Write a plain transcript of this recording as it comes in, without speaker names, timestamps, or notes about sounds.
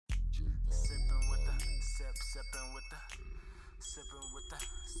with the, sipping with the,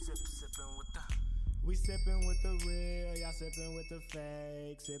 sipping with the. We sipping with the real, y'all sipping with the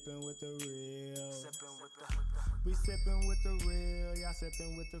fake, sipping with the real. Sipping with the, We sipping with the real, y'all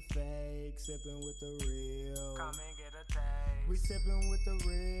sipping with the fake, sipping with the real. come and get a taste. We sipping with the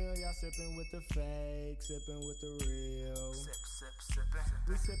real, y'all sipping with the fake, sipping with the real. Sip, sipping.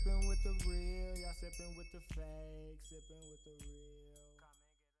 We sipping with the real, y'all sipping with the fake, sipping with the real.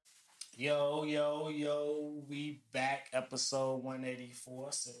 Yo, we back, episode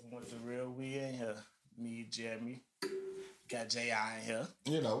 184, sipping with the real. We in here, me, Jeremy, got J.I. in here.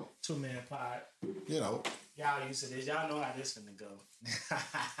 You know. 2-man pod. You know. Y'all used to this. Y'all know how this finna go.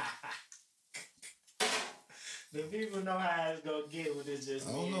 The people know how it's gonna get when it's just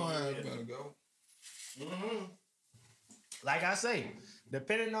I don't know how it's gonna go. Mm-hmm. Like I say,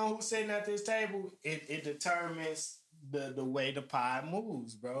 depending on who's sitting at this table, it determines the way the pod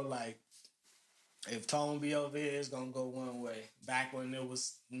moves, bro. Like, if Tone be over here, it's gonna go one way. Back when it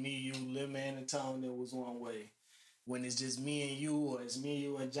was me, you, Lil Man, and Tone, it was one way. When it's just me and you, or it's me,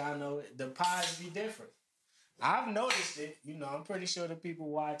 you, and Jono, the pods be different. I've noticed it. You know, I'm pretty sure the people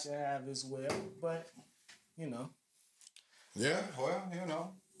watching have as well. But, you know. Yeah, well, you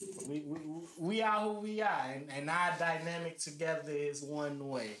know. We are who we are, and our dynamic together is one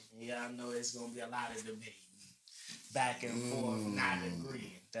way. Yeah, I know it's gonna be a lot of debating, back and forth, not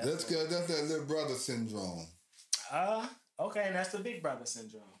agreeing. That's good. That's that little brother syndrome. Okay, and that's the big brother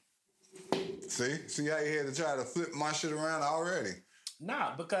syndrome. See how you had to try to flip my shit around already.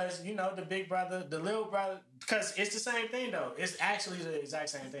 Nah, because you know the big brother, the little brother, because it's the same thing though. It's actually the exact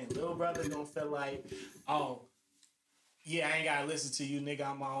same thing. Little brother gonna feel like, oh, yeah, I ain't gotta listen to you, nigga.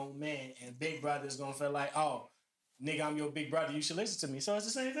 I'm my own man. And big brother's gonna feel like, oh, nigga, I'm your big brother. You should listen to me. So it's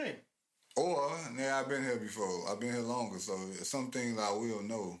the same thing. Or, yeah, I've been here before. I've been here longer, so some things I will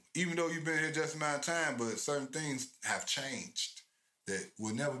know. Even though you've been here just a amount of time, but certain things have changed that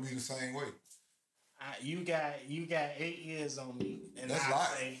will never be the same way. You got 8 years on me, and That's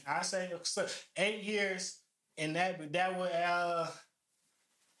I say so 8 years, and that would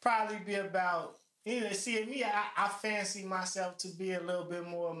probably be about. You know, see me, I fancy myself to be a little bit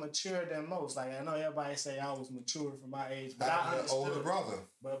more mature than most. Like I know everybody say I was mature for my age, but I understood. Older brother.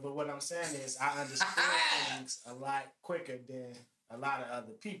 But what I'm saying is I understood things a lot quicker than a lot of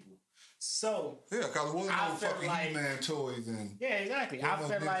other people. So yeah, because it wasn't no fucking He-Man toys and yeah, exactly. I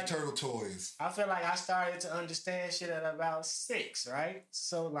feel like Turtle toys. I feel like I started to understand shit at about 6, right?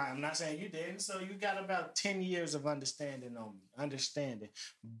 So like I'm not saying you didn't. So you got about 10 years of understanding on me,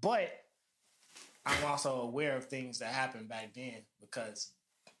 but I'm also aware of things that happened back then because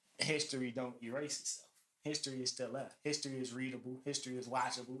history don't erase itself. History is still left. History is readable. History is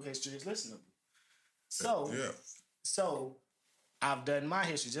watchable. History is listenable. So I've done my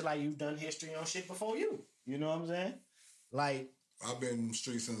history just like you've done history on shit before you. You know what I'm saying? Like I've been in the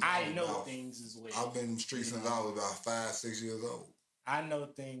streets since I know things as well. I've been in the streets since I was about 5-6 years old. I know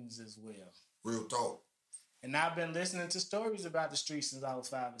things as well. Real talk. And I've been listening to stories about the streets since I was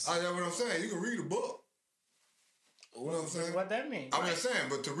 5 or 6. That's what I'm saying. You can read a book. You know what I'm saying? What that means? I'm just saying,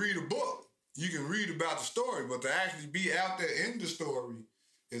 but to read a book, you can read about the story, but to actually be out there in the story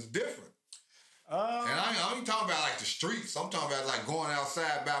is different. And I ain't talking about like the streets. I'm talking about like going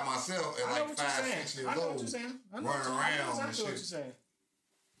outside by myself at like 5-6 years old, running around and shit.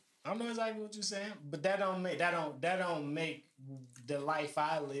 I know exactly what you're saying, but that don't make the life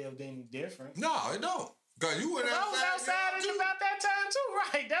I lived any different. No, it don't. Cause you went outside. I was outside at about that time too,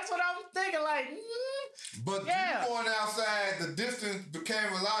 right? That's what I'm thinking. Like, but you going outside, the distance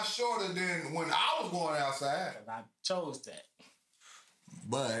became a lot shorter than when I was going outside. I chose that.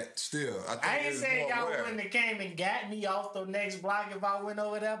 But still, I ain't saying y'all wouldn't have came and got me off the next block if I went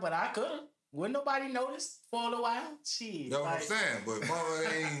over there, but I could have. Wouldn't nobody notice for a little while? Shit. That's what I'm saying. But mama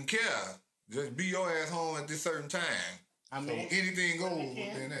ain't care. Just be your ass home at this certain time. I mean, so anything goes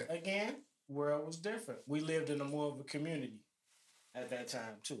within that. Again, world was different. We lived in a more of a community at that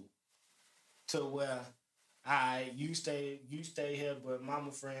time too. To where you stay here, but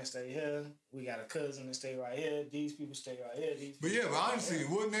mama friends stay here. We got a cousin that stay right here. These people stay right here. But honestly,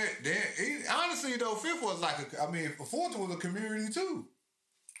 wouldn't that? Honestly, though, Fifth was like Fourth was a community too.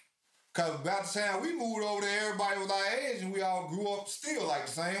 Cause about the time we moved over there, everybody was our age, and we all grew up still like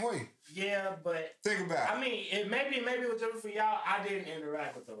the same way. Yeah, but think about it. I mean, maybe it was different for y'all. I didn't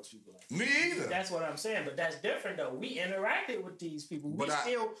interact with those people. Me either. That's what I'm saying. But that's different though. We interacted with these people.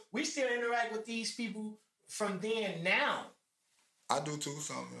 We still interact with these people from then now. I do too.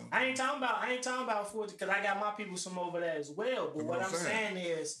 Something. I ain't talking about 40 because I got my people from over there as well. But what I'm saying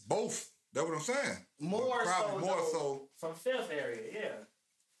is both. That's what I'm saying. More so from Fifth area, yeah.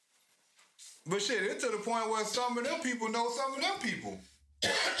 But shit, it's to the point where some of them people know some of them people.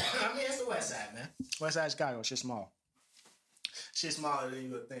 I mean, it's the West Side, man. West Side Chicago, shit small. Shit smaller than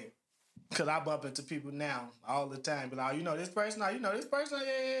you would think. Cause I bump into people now all the time, but like, you know this person, you know this person,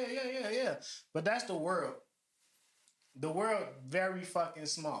 yeah. But that's the world. The world very fucking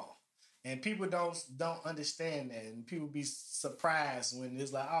small, and people don't understand that, and people be surprised when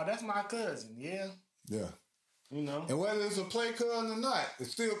it's like, oh, that's my cousin, yeah. You know, and whether it's a play cousin or not,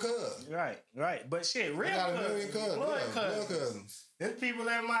 it's still cousin. Right. But shit, real cousins, blood cousins. There's people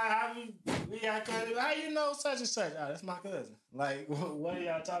that might we got cousins. How you know such and such? Oh, that's my cousin. Like, what are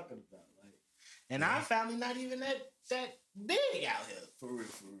y'all talking about? Like, and our family not even that big out here for real.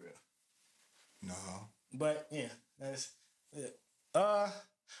 No. But yeah, that's it.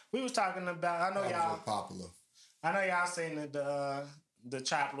 We was talking about. I know y'all popular. I know y'all seen the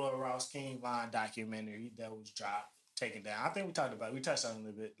Chop Lord Ross King Von documentary that was dropped, taken down. I think we touched on it a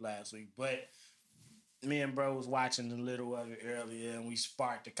little bit last week, but me and bro was watching a little of it earlier, and we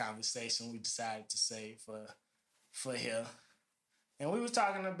sparked the conversation we decided to say for here. And we was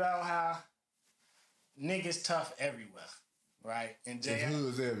talking about how niggas tough everywhere, right? And Jay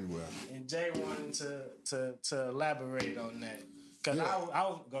is everywhere. And Jay wanted to elaborate on that. Cause I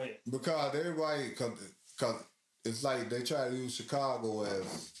was go ahead. Because everybody, cause it's like they try to use Chicago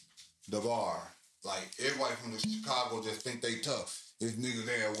as the bar. Like everybody from the Chicago just think they tough. It's niggas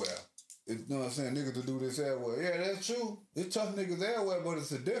everywhere. You know what I'm saying? Niggas to do this everywhere. Yeah, that's true. It's tough niggas everywhere, but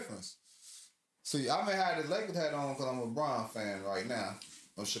it's a difference. See, I may have this Lakers hat on because I'm a Bron fan right now.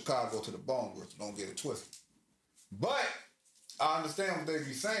 I'm Chicago to the bone, so don't get it twisted. But I understand what they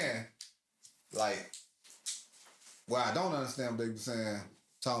be saying. Like, well, I don't understand what they be saying,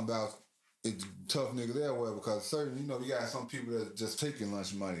 talking about it's tough niggas everywhere, because certain, you know, you got some people that just take your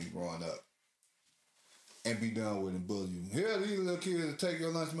lunch money growing up and be done with it and bully you. Here, these little kids that take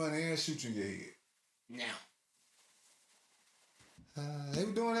your lunch money and shoot you in your head. Now. They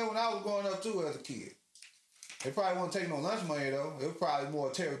were doing that when I was growing up too as a kid. They probably won't take no lunch money though. It was probably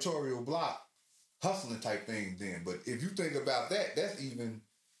more territorial block hustling type thing then. But if you think about that, that's even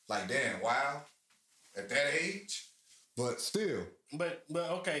like, damn, wow, at that age. But still. But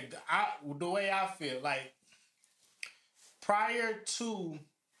okay, the way I feel, like, prior to,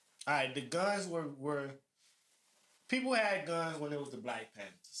 the guns were people had guns when it was the Black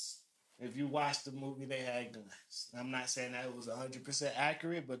Panthers. If you watch the movie, they had guns. I'm not saying that it was 100%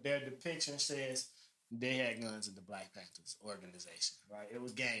 accurate, but their depiction says they had guns in the Black Panthers organization, right? It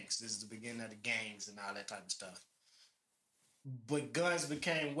was gangs. This is the beginning of the gangs and all that type of stuff. But guns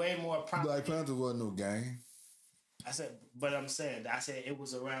became way more prominent. Black Panthers wasn't no gang. I said it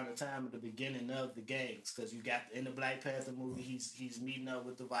was around the time of the beginning of the gangs, because you got in the Black Panther movie, he's meeting up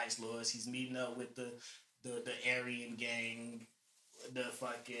with the Vice Lords, he's meeting up with the Aryan gang,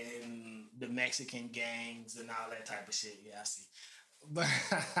 the Mexican gangs and all that type of shit. Yeah, I see. But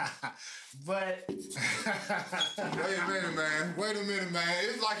Wait a minute, man.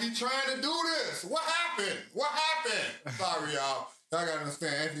 It's like he's trying to do this. What happened? Sorry, y'all. Y'all gotta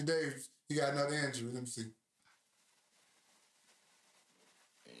understand, Anthony Davis, he got another injury. Let me see.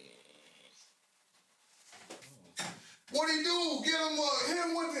 What'd he do? Hit him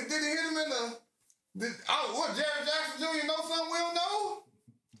with it. Did he hit him in the... Jerry Jackson Jr. know something we don't know?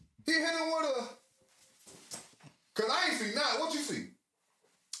 He hit him with a... Because I ain't seen that. What you see?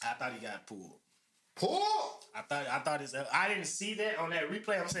 I thought he got pulled. Pulled? I thought I didn't see that on that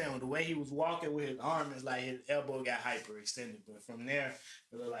replay. I'm saying the way he was walking with his arm is like his elbow got hyperextended. But from there,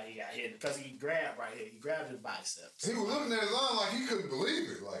 it looked like he got hit because he grabbed right here. He grabbed his biceps. He was looking at his arm like he couldn't believe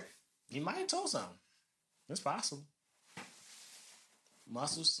it. Like, he might have told something. It's possible.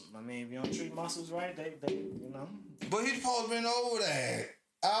 Muscles. I mean, if you don't treat muscles right, they you know. But he's supposed to been over that.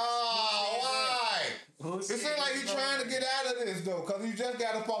 Oh, why? It seems like he's trying to get out of this though, because he just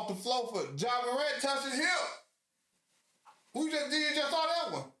got up off the floor for Ja Morant touched his hip. Did you just saw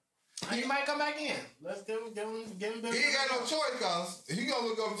that one? He might come back in. Let's give him. He ain't got no choice, cause he gonna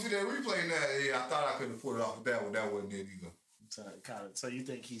look up and see that replay now. Yeah, I thought I could have put it off with that one. That wasn't it either. So you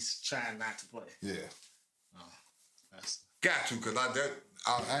think he's trying not to play? Yeah. Oh, that's got to, cause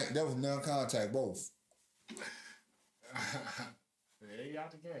that was non-contact both. Yeah, he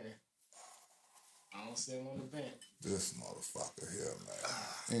out the game. I don't see him on the bench. This motherfucker here,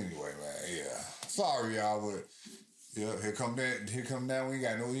 man. Anyway, man, yeah. Sorry, y'all, but yeah, here come that. We ain't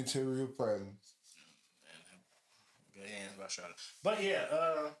got no interior presence. Good hands by Charlotte. But yeah,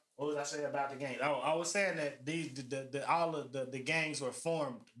 what was I saying about the gang? Oh, I was saying that all of the gangs were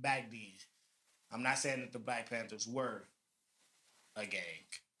formed back then. I'm not saying that the Black Panthers were a gang.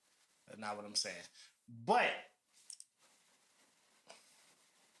 That's not what I'm saying. But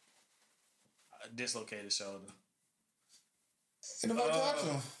Dislocated shoulder. And if I touch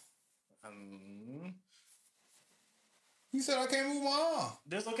him, he said I can't move my arm.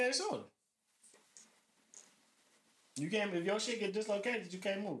 Dislocated shoulder. You can't. If your shit get dislocated, you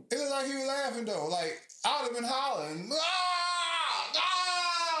can't move. It looked like he was laughing though. Like I would have been hollering.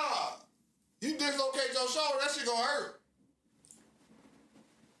 You dislocate your shoulder, that shit gonna hurt.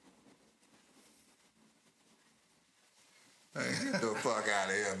 Hey, get the fuck out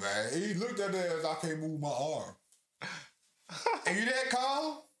of here, man. He looked at that as I can't move my arm. And you that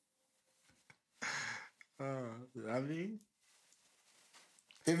calm? I mean,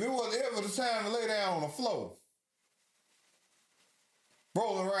 if it was ever the time to lay down on the floor,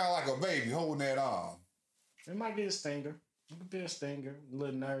 rolling around like a baby, holding that arm. it might be a stinger. It could be a stinger.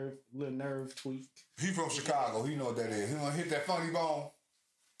 Little nerve tweak. He from Chicago. He know what that is. He wanna hit that funny bone.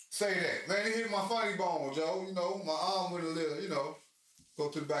 Say that. Man, he hit my funny bone, Joe. You know, my arm with a little, you know, go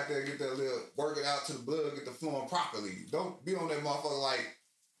to the back there, get that little, work it out to the blood, get the flowing properly. Don't be on that motherfucker like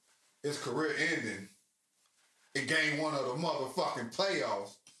it's career ending in game one of the motherfucking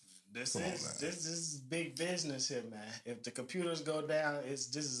playoffs. This is big business here, man. If the computers go down,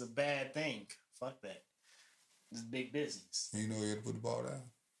 this is a bad thing. Fuck that. This is big business. You know he had to put the ball down?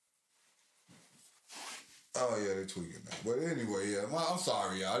 Oh, yeah, they're tweaking that. But anyway, yeah, I'm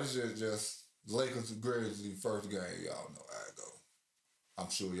sorry, y'all. This is just Lakers and Grizzlies first game. Y'all know how it go. I'm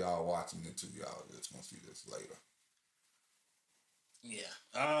sure y'all watching it too. Y'all just gonna see this later.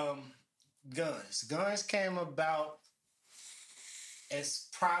 Yeah. Guns. Guns came about as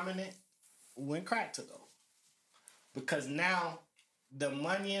prominent when crack took over. Because now the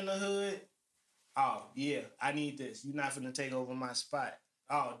money in the hood, oh yeah, I need this. You're not finna take over my spot.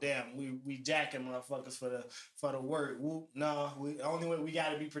 Oh damn, we jacking motherfuckers for the work. Whoop, no, only way we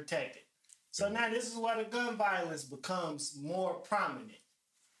gotta be protected. So now this is why the gun violence becomes more prominent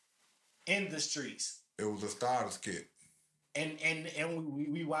in the streets. It was a starter's kit. And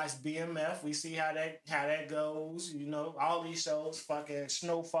we watch BMF. We see how that goes. You know, all these shows, fucking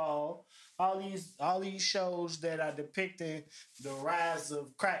Snowfall, all these shows that are depicting the rise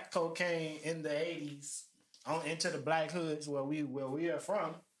of crack cocaine in the 80s on into the black hoods where we are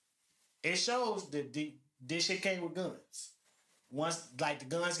from. It shows that this shit came with guns. Once like the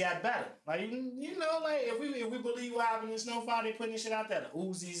guns got better, like you know, like if we believe what happened in Snowfall, they putting this shit out there, the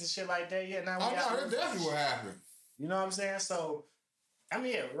Uzis and shit like that. Yeah, now we that's definitely what happened. You know what I'm saying? So, I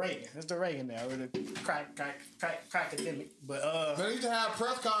mean, yeah, Reagan. It's the Reagan now, with the crack-ademic. But, they used to have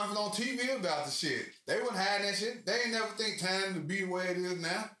press conference on TV about the shit. They wasn't hiding that shit. They ain't never think time to be the way it is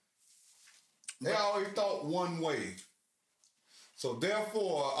now. They always thought one way. So,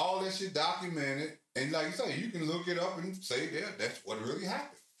 therefore, all that shit documented. And like you say, you can look it up and say, yeah, that's what really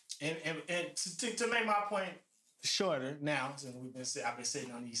happened. And to make my point shorter now, since I've been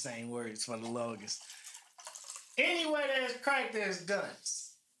sitting on these same words for the longest. Anywhere there's crack, there's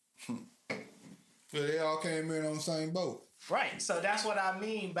guns. So they all came in on the same boat. Right. So that's what I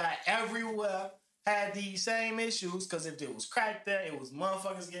mean by everywhere had these same issues, because if there was crack there, it was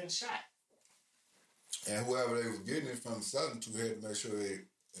motherfuckers getting shot. And whoever they was getting it from selling to had to make sure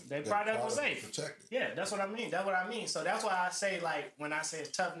their product was safe. Protected. Yeah, that's what I mean. That's what I mean. So that's why I say, like, when I say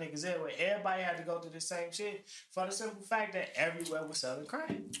it's tough niggas everywhere, everybody had to go through the same shit for the simple fact that everywhere was selling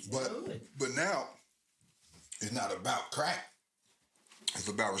crack. But now, it's not about crack. It's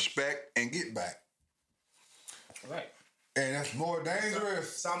about respect and get back. Right. And that's more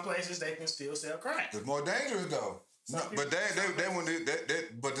dangerous. Some places they can still sell crack. It's more dangerous though. No, but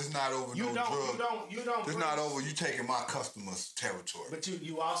but it's not over you no don't, drug. You don't. It's not over you taking my customers' territory. But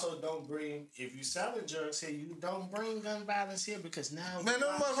you also don't bring, if you selling drugs here, you don't bring gun violence here, because now man, no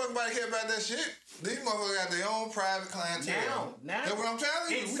motherfuckers care about that shit. These motherfuckers got their own private clientele. Now that's what I'm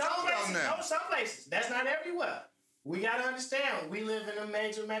telling you. In some places, no, some places. That's not everywhere. We gotta understand, we live in a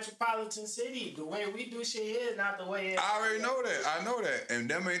major metropolitan city. The way we do shit here is not the way I already know that. I know that. And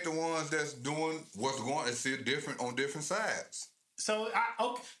them ain't the ones that's doing what's going. It's different on different sides. So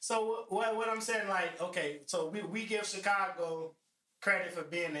what I'm saying, like, okay, so we give Chicago credit for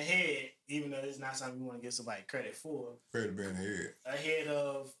being ahead, even though it's not something we want to give somebody credit for. Credit being ahead. Ahead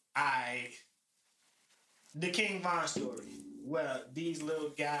of the King Von story, where these little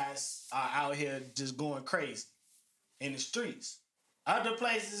guys are out here just going crazy in the streets. Other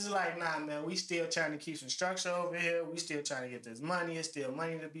places is like, nah, man, we still trying to keep some structure over here. We still trying to get this money. It's still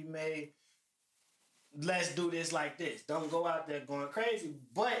money to be made. Let's do this like this. Don't go out there going crazy.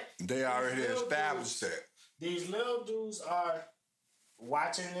 But they already established that. These little dudes are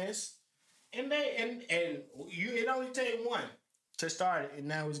watching this, and it only take one to start it, and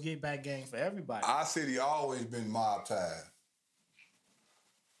now it's get back game for everybody. Our city always been mob tied.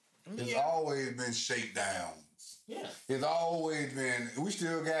 It's always been shakedowns. Yeah. It's always been, we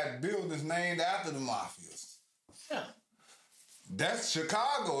still got buildings named after the mafias. Yeah. That's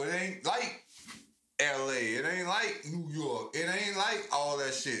Chicago. It ain't like LA. It ain't like New York. It ain't like all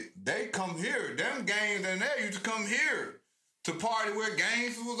that shit. They come here. Them gangs in there used to come here to party where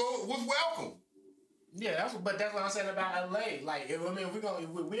gangs was welcome. Yeah, but that's what I'm saying about LA. Like, we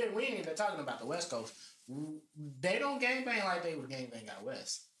ain't even talking about the West Coast. They don't gangbang like they would gangbang out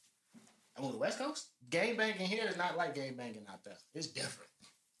West. I mean, the West Coast, gangbanging here is not like gangbanging out there. It's different.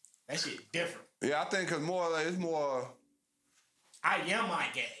 That shit different. Yeah, I think it's more. I am my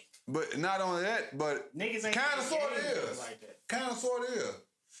gang. But not only that, but niggas ain't kind of sort of is. Like that. Kind of sort of is.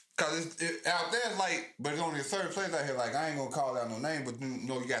 Cause it out there, like, but it's only a certain place out here. Like, I ain't gonna call out no name, but you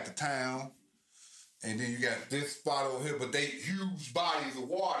know, you got the town, and then you got this spot over here. But they huge bodies of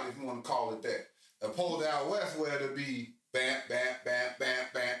water, if you want to call it that. Opposed to out west, where it'll be bam, bam, bam, bam,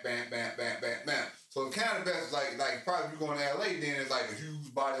 bam, bam, bam, bam, bam, bam. So it's kind of best, like probably if you're going to LA, then it's like a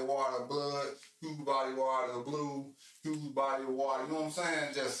huge body of water of blood, huge body of water of blue, huge body of water. You know what I'm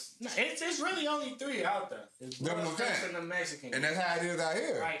saying? Just no, it's really only 3 out there. It's blood, and the Mexican. And that's how it is out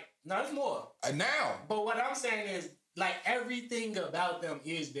here. Right. No, it's more. Now. But what I'm saying is, like, everything about them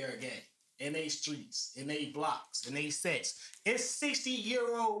is their gang. In they streets, in they blocks, in they sets. It's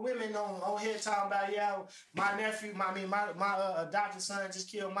 60-year-old women on here talking about, yeah, my nephew, my adopted son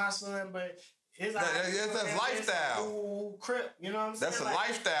just killed my son, but it's like that's lifestyle. Cool crip, you know what I'm saying? That's a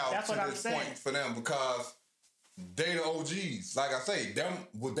lifestyle that's to what this I'm saying. point for them because they the OGs. Like I say,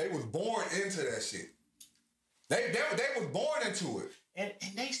 they was born into that shit. They was born into it. And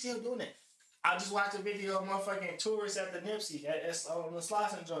they still doing it. I just watched a video of motherfucking tourists at the Nipsey on the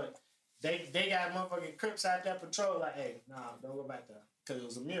Slauson joint. They got motherfucking Crips out there patrol like, hey, nah, don't go back there. Because it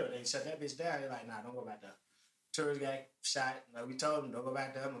was a mirror. They shut that bitch down. They're like, nah, don't go back there. Tourists got shot. Like we told them, don't go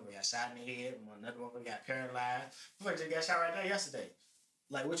back there. Motherfucker got shot in the head. Another motherfucker got paralyzed. Motherfucker just got shot right there yesterday.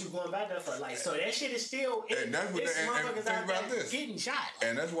 Like, what you going back there for? Like, so that shit is still... And that's what motherfuckers out there getting shot.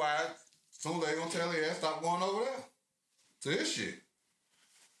 And that's why soon they gonna tell you, stop going over there. To this shit.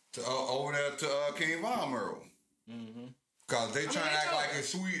 To over there to King Von Merle. Mm-hmm. Because they trying to act like it's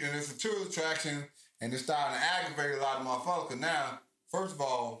sweet and it's a tourist attraction and it's starting to aggravate a lot of motherfuckers. Because now, first of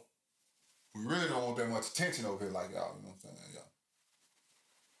all, we really don't want that much attention over here like y'all. You know what I'm saying? Y'all.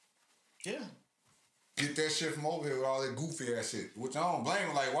 Yeah. Get that shit from over here with all that goofy ass shit. Which I don't blame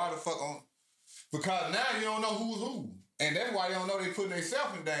them. Like, why the fuck on... Because now you don't know who's who. And that's why you don't know they putting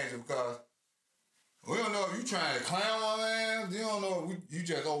themselves in danger. Because we don't know if you trying to clown my man. You don't know if you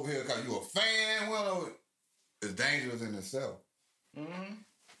just over here because you a fan. We don't know... It's dangerous in itself. Mm-hmm.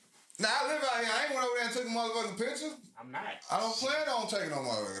 Now, I live out here. I ain't went over there and took a motherfucking picture. I'm not. I don't plan on taking no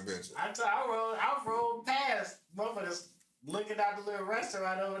motherfucking picture. I rolled past motherfuckers looking at the little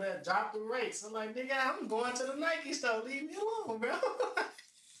restaurant over there, dropped the rates. I'm like, nigga, I'm going to the Nike store. Leave me alone, bro.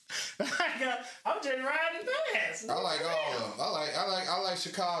 I'm just riding past. I like all of them. I like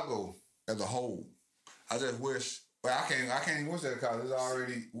Chicago as a whole. I just wish... Well, I can't even wish that because it's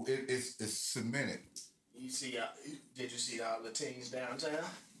already... It's cemented. Did you see all the teens downtown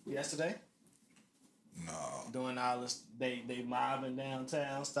yesterday? No. Doing all this, they mobbing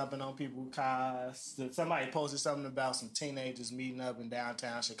downtown, stopping on people's cars. Somebody posted something about some teenagers meeting up in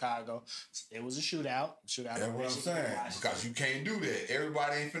downtown Chicago. It was a shootout. That's what I'm saying. Because you can't do that.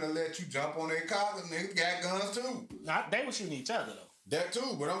 Everybody ain't finna let you jump on their cars and niggas got guns too. They were shooting each other though. That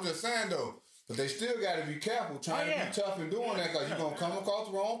too, but I'm just saying though. But they still got to be careful trying to be tough and doing that because you're going to come across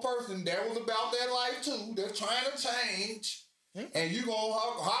the wrong person that was about that life too. They're trying to change. And you going to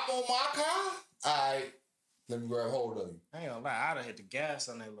hop on my car? All right. Let me grab hold of you. I ain't gonna lie. I'd have hit the gas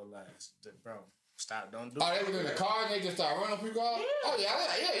on their little ass. Bro, stop. Don't do it. Oh, they was in the car and they just started running people off? Yeah. Oh, yeah.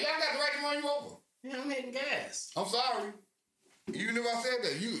 Y'all got the right to run you over. Yeah, I'm hitting gas. I'm sorry. Even if I said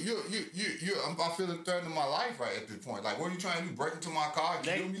that, I'm feeling threatened to my life right at this point. Like, what are you trying to do? Break into my car and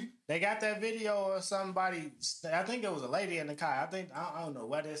kill me? They got that video of somebody. I think it was a lady in the car. I don't know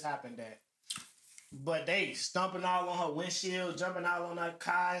where this happened at, but they stumping all on her windshield, jumping all on her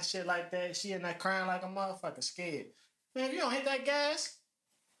car and shit like that. She in there crying like a motherfucker, scared. Man, if you don't hit that gas,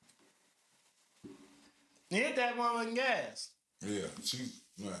 you hit that motherfucking gas. Yeah,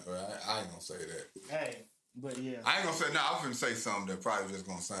 I ain't gonna say that. Hey. But yeah. I ain't gonna say, I was gonna say something that probably just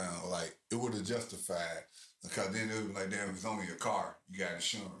gonna sound like it would have justified because then it would be like, damn, if it's only a car, you got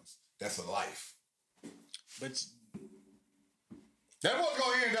insurance. That's a life. But that's what's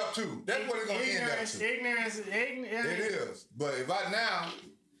gonna end up to. That's what it's gonna end up to. Ignorance. It is. But if now.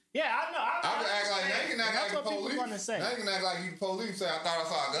 Yeah, I know. I can act like they can act like the police. They can act like you the police say, I thought I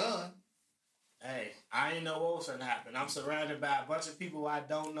saw a gun. Hey, I ain't know what was gonna happen. I'm surrounded by a bunch of people I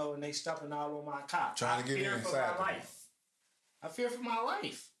don't know, and they stumping all on my car. Trying to get fear inside. for my life. I fear for my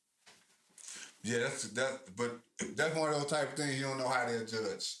life. Yeah, but that's one of those type of things you don't know how they'll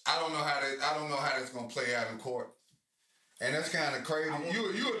judge. I don't know how that's gonna play out in court. And that's kind of crazy. You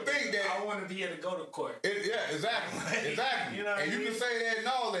would think that I want to be able to go to court. Yeah, exactly. You know what and I you mean? can say that and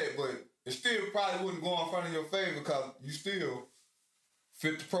all that, but it still probably wouldn't go in front of your favor because you still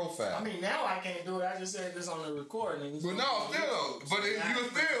fit the profile. I mean, now I can't do it. I just said this on the recording. But no, still,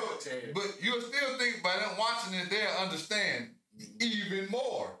 you'll still think by them watching it, they'll understand even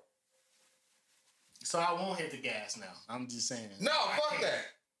more. So I won't hit the gas now. I'm just saying. No, fuck that.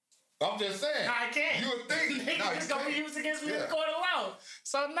 I'm just saying. No, I can't. You would think. It's going to be used against me in the court of law.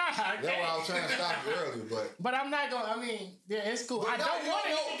 So, I can't. That's why I was trying to stop you earlier, but I'm not going to, it's cool. But I don't want to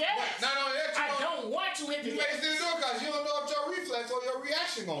hit the gas. Not only that, I don't want to hit the you gas. may still do it because you don't know what your reflex or your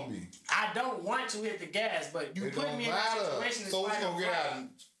reaction going to be. I don't want to hit the gas, but you put me in a situation so we're going to get out and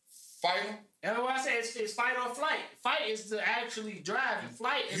fight them? And what I say it's fight or flight. Fight is to actually drive. And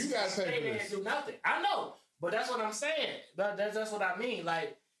flight is to stay there and do nothing. I know, but that's what I'm saying. That's what I mean.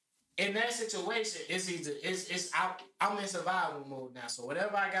 Like, in that situation, I'm in survival mode now. So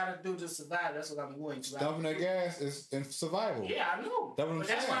whatever I gotta do to survive, that's what I'm going to. Dumping that gas is in survival. Yeah, I know.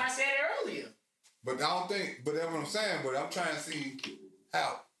 That's what I said earlier. But I don't think. But that's what I'm saying. But I'm trying to see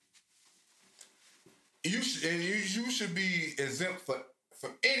how you should be exempt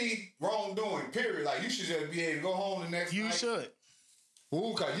from any wrongdoing. Period. Like you should just be able to go home the next night. You should.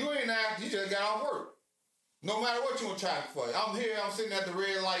 Ooh, cause you ain't out. You just got off work. No matter what you want to try for. I'm here, I'm sitting at the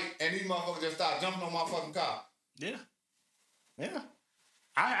red light, and these motherfuckers just start jumping on my fucking car. Yeah. Yeah.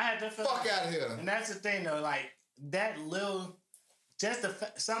 I had to feel fuck out of here. And that's the thing, though. Like, that little...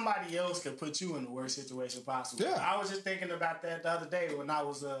 somebody else could put you in the worst situation possible. Yeah. I was just thinking about that the other day when I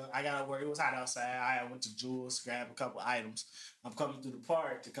was... I got to work. It was hot outside. I went to Jewel's, grabbed a couple items. I'm coming through the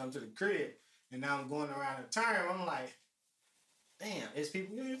park to come to the crib. And now I'm going around the turn. I'm like, damn, it's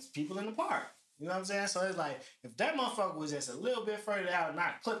people in the park. You know what I'm saying? So it's like, if that motherfucker was just a little bit further out and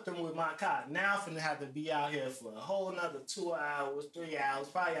I clipped him with my car, now I'm finna have to be out here for a whole nother 2 hours, 3 hours.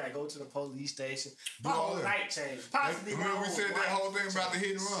 Probably gotta go to the police station. My whole night change. Possibly remember we said that whole thing about the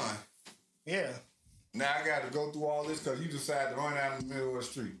hit and run? Yeah. Now I got to go through all this because you decided to run out in the middle of the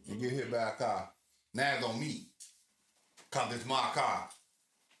street and get hit by a car. Now it's on me. Because it's my car.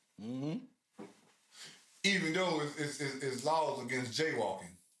 Mm-hmm. Even though it's laws against jaywalking.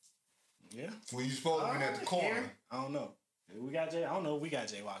 Yeah. When you supposed to be at the corner. I don't know. I don't know if we got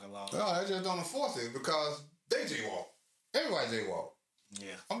jaywalking laws. No, they just don't enforce it because they jaywalk. Everybody jaywalk.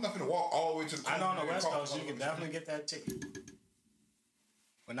 Yeah. I'm not gonna walk all the way to the corner. I know on the West Coast you can definitely get that ticket.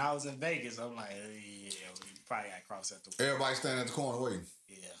 When I was in Vegas, I'm like, yeah, we probably got to cross that the Everybody standing at the corner waiting.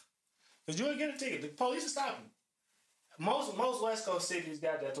 Yeah. Because you would get a ticket. The police will stop you. Most West Coast cities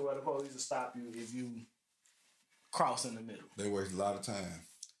got that to where the police will stop you if you cross in the middle. They waste a lot of time.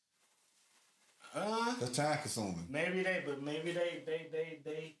 That's time consuming. Maybe they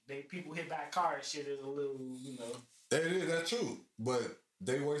people hit by a car and shit is a little, It is, that's true. But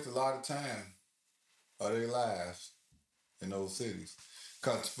they waste a lot of time of their lives in those cities.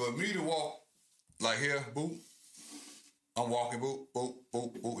 Cause for me to walk like here, boop, I'm walking, boop, boop,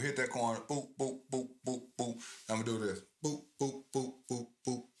 boop, boop, hit that corner, boop, boop, boop, boop, boop. I'm gonna do this. Boop, boop, boop, boop,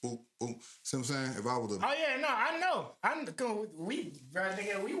 boop, boop, boop. See what I'm saying? If I was Oh yeah, no, I know.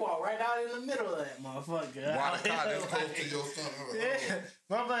 We walk right out in the middle of that motherfucker. Why the car that's close to your son? Yeah.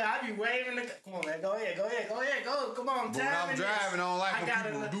 Motherfucker, I be waving the... Come on, man. Go ahead. Go. Come on, but when I'm driving, I don't like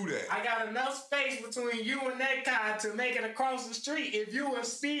when people do that. I got enough space between you and that car to make it across the street. If you would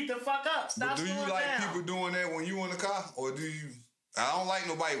speed the fuck up, stop slowing down. Do you like people doing that when you in the car? Or do you... I don't like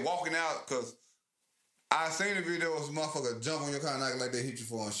nobody walking out because I seen a video of some motherfucker jump on your car and act like they hit you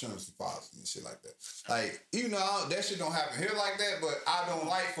for insurance policy and shit like that. Like, that shit don't happen here like that, but I don't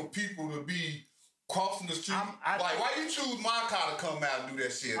like for people to be crossing the street. Why you choose my car to come out and do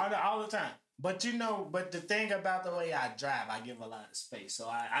that shit? All the time. But but the thing about the way I drive, I give a lot of space, so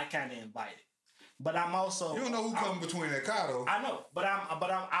I kind of invite it. But I'm also... You don't know who coming between that car, though. I know, but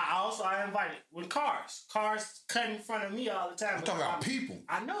I invite it with cars. Cars cut in front of me all the time. I'm talking about people.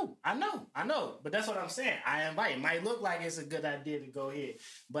 I know. But that's what I'm saying. I invite. It might look like it's a good idea to go ahead,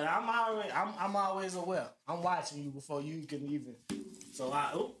 but I'm always aware. I'm watching you before you can even. So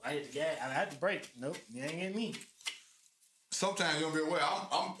I hit the gas. I had to brake. Nope, you ain't getting me. Sometimes you'll be aware.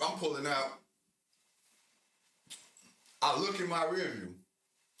 I'm pulling out. I look in my rear view.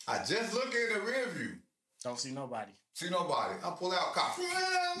 I just look in the rear view. Don't see nobody. I pull out car.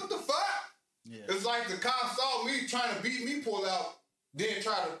 What the fuck? Yeah. It's like the car saw me trying to beat me, pull out then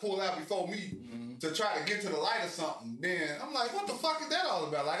try to pull out before me to try to get to the light or something. Then I'm like, what the fuck is that all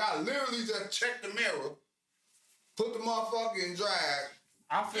about? Like, I literally just checked the mirror, put the motherfucker in drag.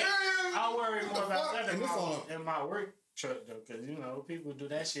 I worry more about that in my work truck, though, because, you know, people do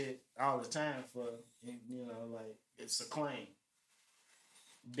that shit all the time for, you know, like, it's a claim.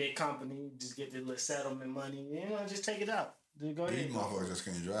 Big company, just get the little settlement money, you know, just take it out. Just go ahead. These motherfuckers just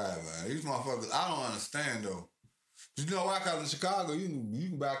can't drive, man. These motherfuckers, I don't understand, though. You know why? Because in Chicago, you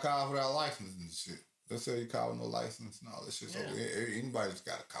can buy a car without license and shit. They say you car with no license and all that shit. So anybody's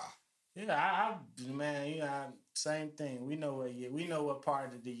got a car. Yeah, man, you know, same thing. We know what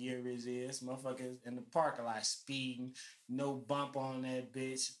part of the year it is. Motherfuckers in the parking lot speeding, no bump on that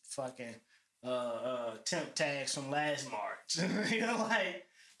bitch. Fucking temp tags from last March. You know, like,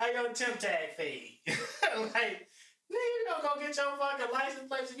 how your temp tag fade? Like, nigga, you don't go get your fucking license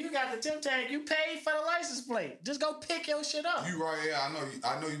plate. If you got the temp tag, you paid for the license plate. Just go pick your shit up. You right, yeah.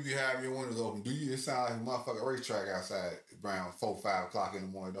 I know you be having your windows open. Do you? It sound like a motherfucking racetrack outside around 4, 5 o'clock in the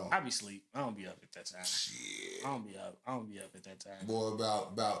morning, don't it? I be asleep. I don't be up at that time. Shit. I don't be up at that time. Boy,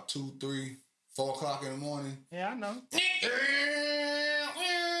 about 2, 3, 4 o'clock in the morning. Yeah, I know.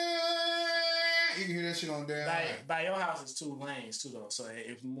 You can hear that shit on damn. By your house is 2 lanes too, though, so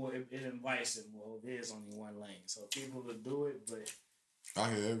it invites it more. There's only 1 lane, so people will do it, but I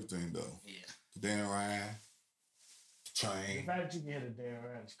hear everything though. Yeah, the damn ride, the train. The fact that you can hear the damn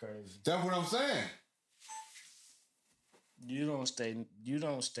ride is crazy. That's what I'm saying. You don't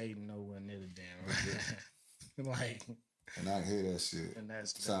stay nowhere near the damn ride. Like, and I hear that shit. And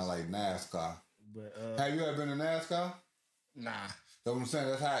that's sound like NASCAR. But have you ever been to NASCAR? Nah. That's what I'm saying.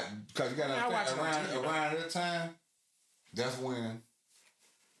 That's how, because you got to understand, around that time, that's when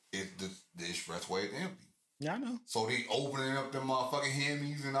the expressway is empty. Yeah, I know. So they opening up them motherfucking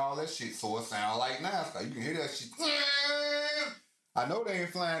Hemis and all that shit. So it sound like NASCAR. You can hear that shit. I know they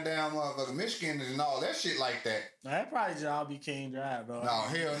ain't flying down motherfucking Michigan and all that shit like that. Nah, that probably just all be King Drive, bro. No,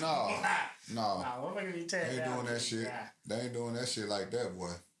 hell no. No. Nah, what be they ain't doing that shit. Drive. They ain't doing that shit like that,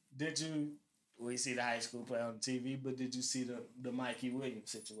 boy. We see the high school play on TV, but did you see the Mikey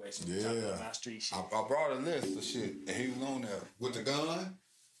Williams situation? Yeah. Talking about street shit. I brought a list of shit, and he was on there with the gun.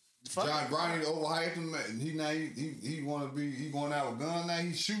 John Bronny overhyped him, and he want to be. He going out with a gun now.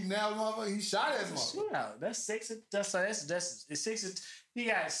 He shooting out, motherfucker. He shot at motherfucker. Shootout. That's 6. That's 6. He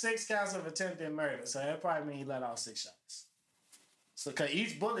got 6 counts of attempted murder. So that probably means he let off 6 shots. So, cause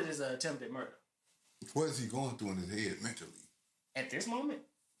each bullet is an attempted murder. What is he going through in his head mentally? At this moment.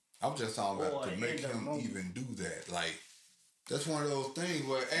 I'm just talking about to make him even do that. Like, that's one of those things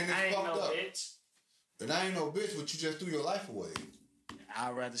where, and it's fucked up. Bitch. And I ain't no bitch, but you just threw your life away.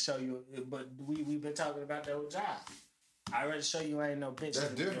 I'd rather show you, but we've been talking about that with Ja. I'd rather show you I ain't no bitch.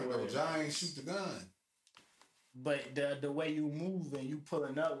 That's different though. Ja ain't shoot the gun. But the way you move and you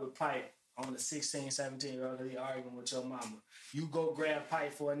pulling up with Pipe on the 16, 17-year-old, he arguing with your mama. You go grab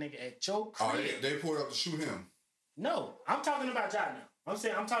Pipe for a nigga at your crib. Oh, they pulled up to shoot him. No, I'm talking about Ja now. I'm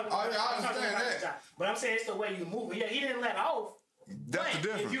talking about Ja. But I'm saying it's the way you move. Yeah, he didn't let off. That's the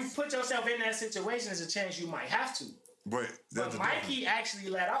difference. If you put yourself in that situation, there's a chance you might have to. But Mikey actually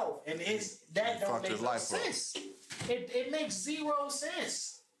let off, and that don't make no sense. It makes 0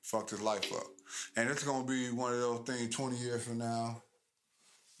 sense. Fucked his life up. And it's going to be one of those things 20 years from now.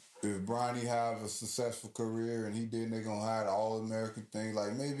 If Bronny have a successful career and they're going to have the All-American thing.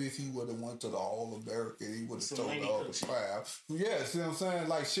 Like, maybe if he would have went to the All-American, he would have told the other crowd. Yeah, see what I'm saying?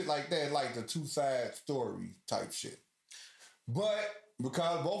 Like, shit like that, like the 2-side story type shit. But,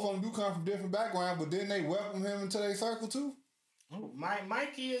 because both of them do come from different backgrounds, but didn't they welcome him into their circle too? Oh,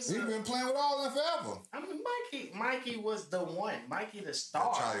 Mikey is... He's been playing with all them forever. I mean, Mikey was the one. Mikey the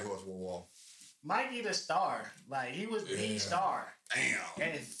star. Charlie Horse will walk. Mikey the star. Like, he was the star. Damn.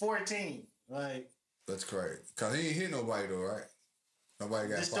 At 14. Like... That's crazy. Because he ain't hit nobody though, right? Nobody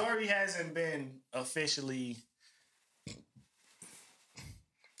got the story hasn't been officially...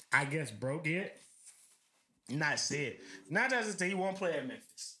 I guess broke yet. Not said. Not that he won't play at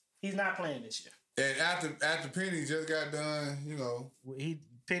Memphis. He's not playing this year. And after Penny just got done, you know.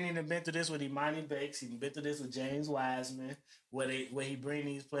 Penny done been through this with Imani Bates. He been through this with James Wiseman. Where he bring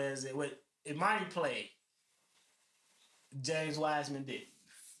these players in. What Imani played, James Wiseman didn't.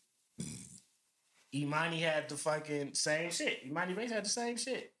 Imani had the fucking same shit. Imani Bates had the same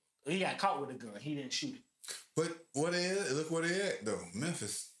shit. He got caught with a gun. He didn't shoot it. But look what they at though,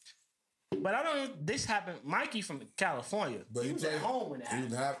 Memphis. But I don't know. This happened. Mikey from California. But he was at home when that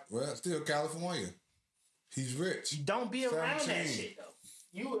happened. Still California. He's rich. You don't be around 17. That shit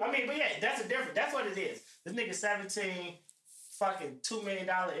though. But yeah, that's a different. That's what it is. This nigga 17, fucking $2 million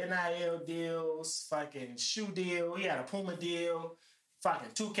NIL deals, fucking shoe deal. He had a Puma deal.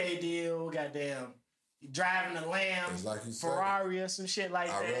 fucking 2K deal, goddamn driving a Lamb, It's like you said. Ferrari or some shit like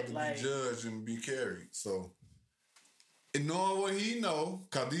I'd that. rather Like, be judged than be carried. So, and knowing what he know,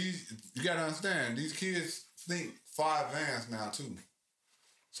 cause you gotta understand, these kids think far advanced now too.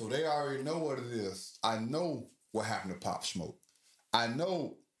 So they already know what it is. I know what happened to Pop Smoke. I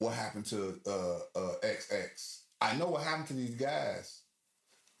know what happened to XX. I know what happened to these guys.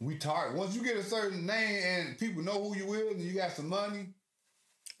 We target. Once you get a certain name and people know who you is and you got some money,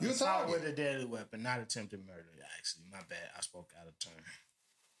 you're assault target. with a deadly weapon, not attempted murder. Actually, my bad. I spoke out of turn.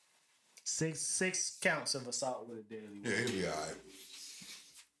 Six counts of assault with a deadly weapon. Yeah, he'll be all right.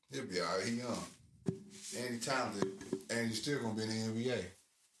 He'll be all right. He young. And he's talented. And he's still going to be in the NBA.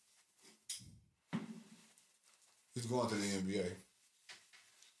 He's going to the NBA.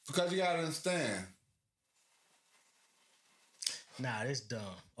 Because you got to understand. Nah, this dumb.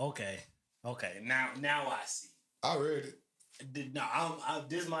 Okay. Now I see. I read it.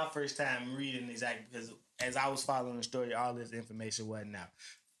 This is my first time reading exactly because as I was following the story, all this information wasn't out.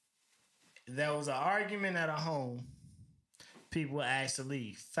 There was an argument at a home. People were asked to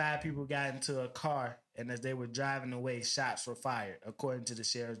leave. 5 people got into a car, and as they were driving away, shots were fired. According to the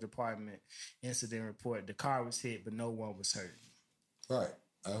sheriff's department incident report, the car was hit, but no one was hurt. Right.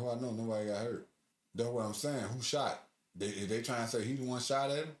 That's why I know nobody got hurt. That's what I'm saying. Who shot? They trying to say he the one shot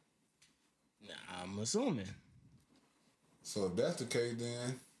at him? Nah, I'm assuming. So if that's the case,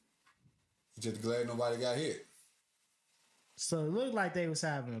 then just glad nobody got hit. So it looked like they was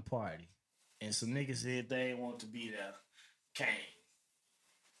having a party. And some niggas said they didn't want to be there. Came.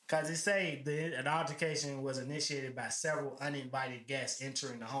 Because it say an altercation was initiated by several uninvited guests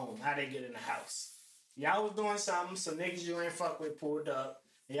entering the home. How they get in the house? Y'all was doing something, some niggas you ain't fuck with pulled up.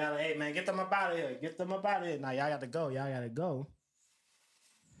 And y'all like, hey man, get them up out of here. Get them up out of here. Now y'all got to go.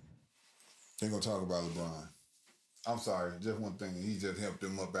 They gonna talk about LeBron. I'm sorry, just one thing. He just helped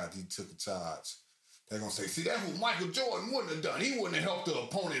them up after he took a charge. They're gonna say, see, that's what Michael Jordan wouldn't have done. He wouldn't have helped the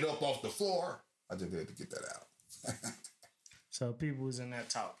opponent up off the floor. I just had to get that out. So people was in there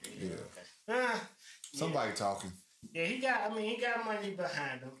talking. Yeah. Okay. Somebody talking. Yeah, he got money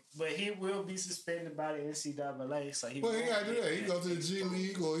behind him, but he will be suspended by the NCAA. So he gotta do that. He can go to the G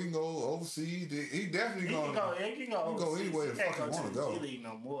League or he can go overseas. He definitely he can go overseas. Anywhere the fuck he want to go. G League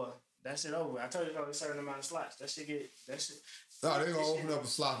no more. That shit over. I told you there's only a certain amount of slots. That shit. No, they gonna open up a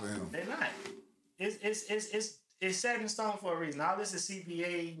slot for him. They're not. It's set in stone for a reason. All this is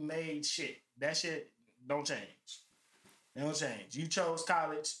CPA made shit. That shit don't change. It don't change. You chose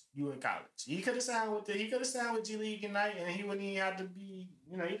college. You in college. He could have signed with G League Ignite, and he wouldn't even have to be.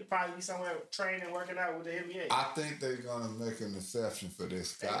 He could probably be somewhere training, working out with the NBA. I think they're gonna make an exception for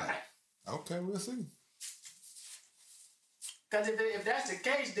this guy. Okay, we'll see. Because if that's the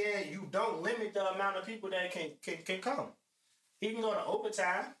case, then you don't limit the amount of people that can come. He can go to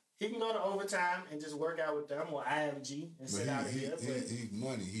overtime. He can go to overtime and just work out with them or IMG and sit out here. He's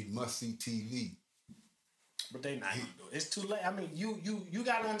money. He must see TV. But they not gonna do it. It's too late. I mean, you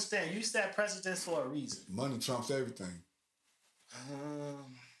gotta understand. You set precedence for a reason. Money trumps everything.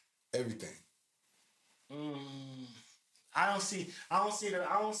 Everything. I don't see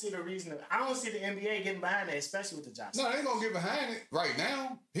the reason. I don't see the NBA getting behind that, especially with the Johnson. No, they gonna get behind it right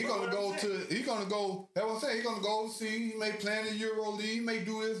now. He's gonna go. That's what I'm saying. He's gonna go see. He may play in the Euro League. He may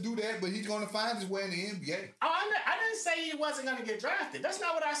do this, do that, but he's gonna find his way in the NBA. Oh, I didn't say he wasn't gonna get drafted. That's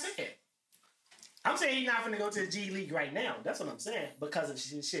not what I said. I'm saying he's not gonna go to the G League right now. That's what I'm saying because of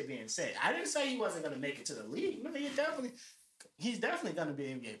shit being said. I didn't say he wasn't gonna make it to the league. No, he's definitely gonna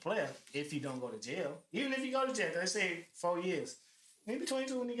be an NBA player if he don't go to jail. Even if he go to jail, they say 4 years. He'll be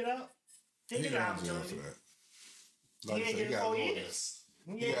 22 when he get out. He get an opportunity. Like he ain't getting 4 years.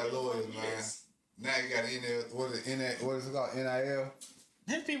 He got lawyers, man. Now you got what is it called? NIL.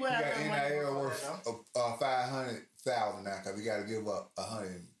 His people he have got NIL worth $500,000 now because we got to give up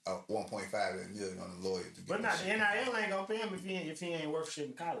 1.5 million on the lawyer. But not the NIL ain't gonna pay him if he ain't worth shit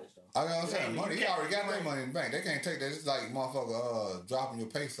in college though. I know what I'm saying. Money, he already got that money in the bank. They can't take that. It's like motherfucker dropping your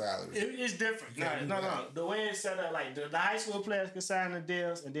pay salary. It's different. No. The way it's set up, like the high school players can sign the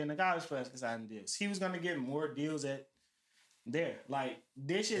deals, and then the college players can sign the deals. He was gonna get more deals at there. Like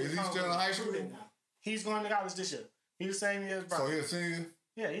this shit. Is he still in high school? Now. He's going to college this year. He's the same year as Brown. So he's a senior?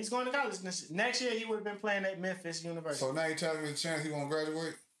 Yeah, he's going to college next year. He would have been playing at Memphis University. So now you're telling me the chance he won't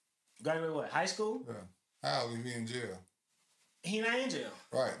graduate? Graduate what? High school? Yeah. How will he be in jail? He not in jail.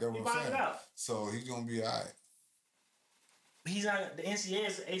 Right, that's what I'm saying. Out. So he's gonna be all right. He's not. The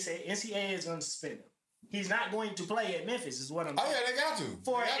NCAA is going to suspend him. He's not going to play at Memphis. Is what I'm saying. Oh yeah, they got to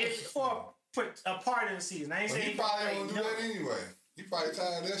for a part of the season. I ain't saying he probably won't do that anyway. He probably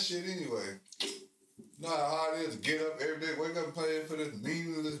tired of that shit anyway. You know how hard it is to get up every day, wake up and play for this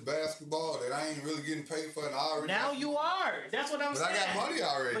meaningless basketball that I ain't really getting paid for, and I already. Now you are. That's what I'm saying. But I got money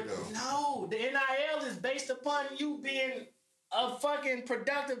already, but though. No, the NIL is based upon you being a fucking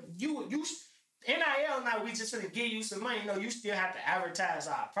productive. You NIL. Now we just gonna give you some money. No, you still have to advertise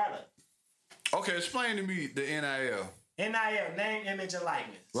our product. Okay, explain to me the NIL. NIL, name, image, and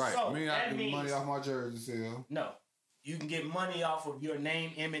likeness. Right. So I mean, I get money off my jersey sale. No. You can get money off of your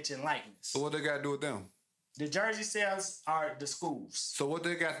name, image, and likeness. So what they got to do with them? The jersey sales are the schools. So what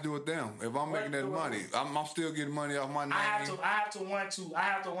they got to do with them? If I'm making that money, I'm still getting money off my name. I have to want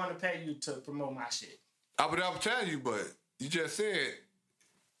to pay you to promote my shit. I'm telling you, but you just said.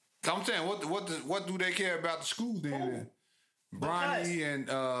 I'm saying, what do they care about the schools then? Bronny and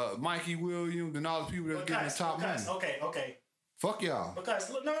Mikey Williams and all the people that's getting the top money. Okay. Fuck y'all.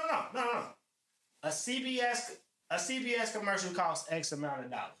 Because look, no. A CBS commercial costs X amount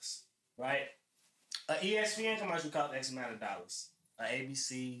of dollars, right? A ESPN commercial costs X amount of dollars. A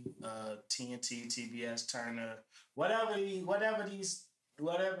ABC, TNT, TBS, Turner, whatever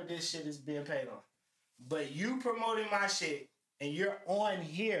this shit is being paid on. But you promoting my shit and you're on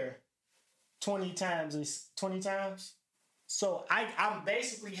here 20 times. So I'm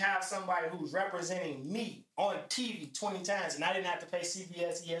basically have somebody who's representing me on TV 20 times, and I didn't have to pay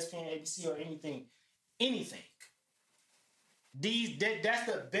CBS, ESPN, ABC, or anything. That's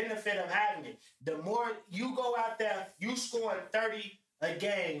the benefit of having it. The more you go out there, you scoring 30 a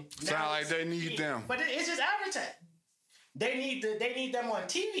game. Sound like they need them, but it's just advertising. They need them on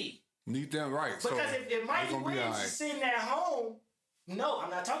TV. Need them right. Because so if Mikey Williams is sitting at home. No, I'm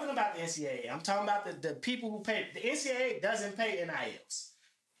not talking about the NCAA. I'm talking about the people who pay. The NCAA doesn't pay NILs.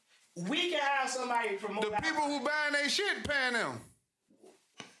 We can have somebody promote. The people who buying their shit paying them.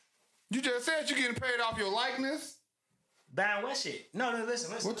 You just said you're getting paid off your likeness. Buying what shit? No,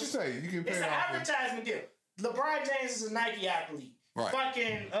 listen. What you say? You get paid off. It's an advertisement deal. LeBron James is a Nike athlete. Right.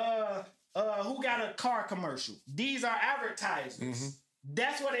 Fucking who got a car commercial? These are advertisers. Mm-hmm.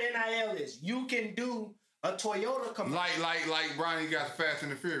 That's what the NIL is. You can do a Toyota commercial. Like Bronny got Fast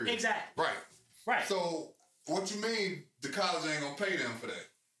and the Furious. Exactly. Right. So what you mean the college ain't gonna pay them for that?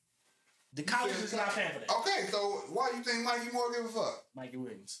 The college is not paying for that. Okay, so why you think Mikey Moore give a fuck? Mikey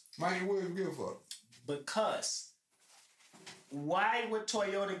Williams give a fuck. Because why would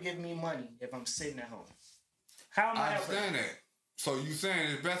Toyota give me money if I'm sitting at home? How am I understand that. So you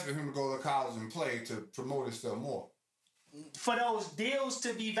saying it's best for him to go to college and play to promote himself more? For those deals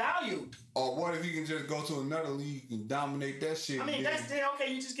to be valued. Or what if he can just go to another league and dominate that shit? I mean, that's then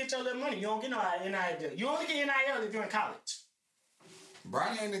okay. You just get your little money. You don't get no NIL deal. You only get NIL if you're in college.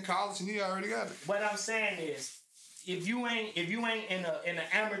 Bronny ain't in college and he already got it. What I'm saying is, if you ain't in an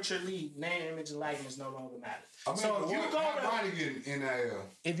amateur league, name, image, and likeness no longer matters. I mean, so if you go to Bronny getting NIL.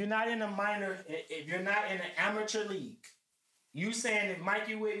 If you're not in a minor, if you're not in an amateur league, you saying if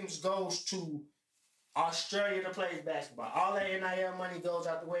Mikey Williams goes to Australia to play basketball, all that NIL money goes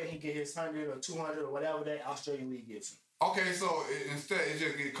out the way, and he get his 100 or 200 or whatever that Australian league gives him. Okay, so instead it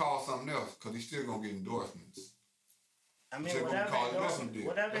just get called something else because he's still gonna get endorsements. I mean, whatever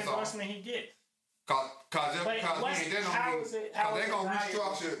endorsement he get. Cause they're gonna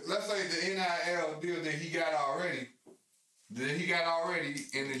restructure. Let's say the NIL deal that he got already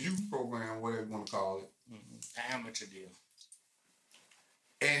in the youth program, whatever you want to call it, an amateur deal.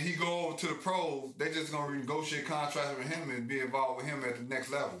 And he go over to the pros, they just gonna renegotiate contracts with him and be involved with him at the next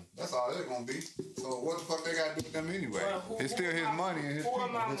level. That's all they're gonna be. So what the fuck they gotta do with them anyway? Well, it's still his money and his people,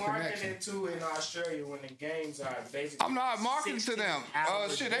 his connection. Who am I marketing to in Australia when the games are basically? I'm not marketing to them.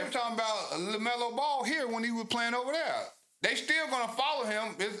 Shit, they were talking about LaMelo Ball here when he was playing over there. They still gonna follow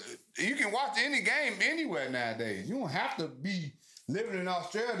him. You can watch any game anywhere nowadays. You don't have to be living in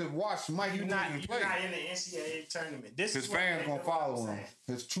Australia to watch Mikey Williams play. You're not in the NCAA tournament. His fans gonna follow him.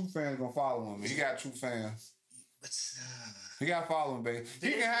 His true fans gonna follow him. He got true fans. He got to follow him, baby.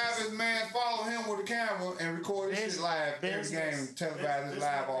 He can have his man follow him with a camera and record his shit live every game and televise his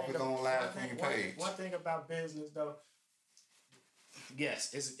live off his own live stream page. One thing about business, though,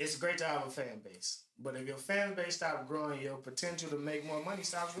 yes, it's great to have a fan base. But if your fan base stops growing, your potential to make more money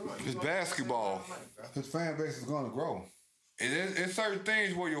stops growing. It's basketball. His fan base is going to grow. It's certain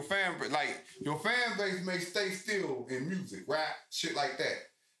things where your fan base may stay still in music, rap, shit like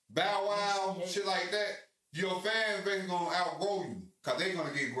that. Bow Wow, shit like that. Your fan base is gonna outgrow you because they're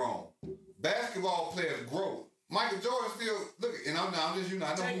gonna get grown. Basketball players grow. Michael Jordan still and I'm just I know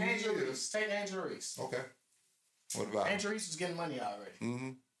who he is. Take Angel Reese. Okay. What about Angel Reese is getting money already.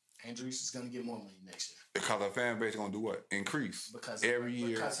 Mm-hmm. Angel Reese is gonna get more money next year. Because her fan base is gonna do what? Increase. Because every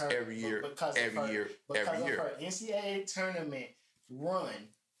year. Because of her NCAA tournament run.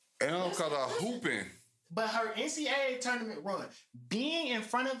 And because of hooping. But her NCAA tournament run, being in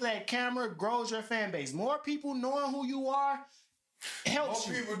front of that camera grows your fan base. More people knowing who you are helps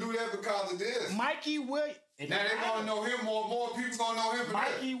you. More people do that because of this. Mikey Williams. Now they gonna know him more. More people gonna know him for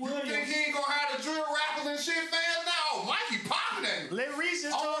Mikey that. Williams. You think he ain't gonna have the drill rappers and shit fans now? Mikey popping at him. Let Reese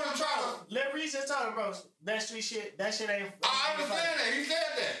just told him, bro. That street shit, that shit ain't. I understand that. He said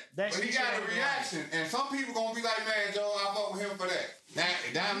that. But he got a reaction. And some people gonna be like, man, Joe, I fuck with him for that.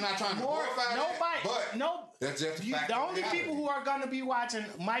 Now I'm not trying to glorify that, but that's just the fact. The only people who are gonna be watching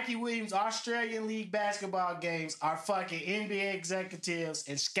Mikey Williams Australian League basketball games are fucking NBA executives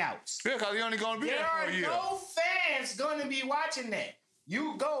and scouts. Yeah, because he only gonna be there for a year. There are no fans gonna be watching that.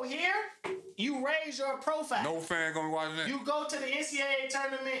 You go here, you raise your profile. No fan gonna be watching that. You go to the NCAA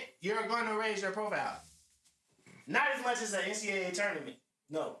tournament, you're gonna raise your profile. Not as much as an NCAA tournament.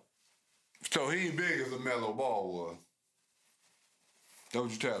 No. So he ain't big as LaMelo Ball was. That's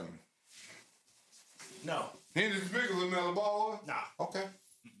what you telling me? No. He ain't as big as LaMelo Ball was? Nah. Okay.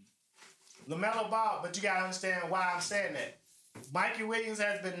 LaMelo Ball, but you gotta understand why I'm saying that. Mikey Williams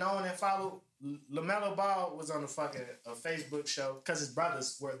has been known and followed. LaMelo Ball was on a Facebook show because his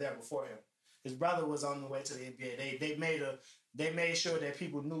brothers were there before him. His brother was on the way to the NBA. They made sure that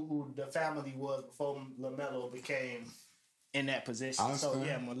people knew who the family was before LaMelo became in that position. So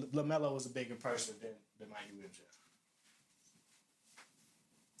yeah, LaMelo was a bigger person than Mikey Williams.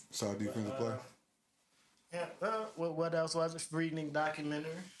 Saw defensive play. Yeah. What else was it? Reading documentary.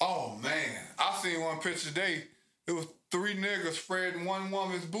 Oh man, I seen one picture today. It was 3 niggas spreading one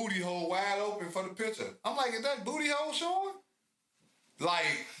woman's booty hole wide open for the picture. I'm like, is that booty hole showing?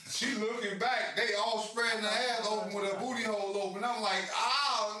 Like, she looking back, they all spreading their ass open with her booty hole open. I'm like,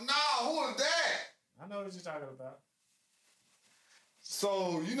 oh no, who is that? I know what you're talking about.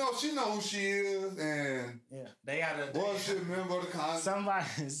 So, you know, she know who she is, and yeah, they got a bullshit member of the Congress.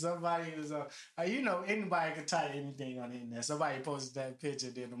 Somebody was on. You know, anybody can type anything on the internet. Somebody posted that picture,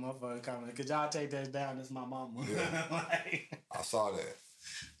 then the motherfucker commented, "Could y'all take that down? It's my mama." Yeah. I saw that.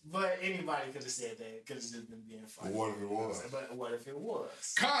 But anybody could have said that. Could have just been being funny. What if it was? But what if it was?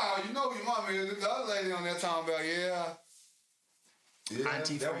 Kyle, you know who your mama is. The other lady on there talking about,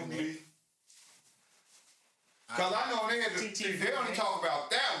 Auntie that was Freeman. me. Because I know they only talk about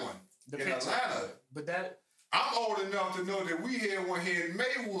that one in Atlanta. But that... I'm old enough to know that we had one here in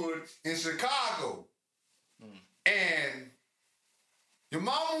Maywood in Chicago. And your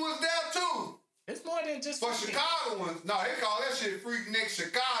mama was there too. It's more than just... For Chicagoans, no, they call that shit Freaknik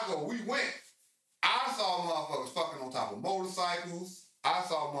Chicago. We went. I saw motherfuckers fucking on top of motorcycles. I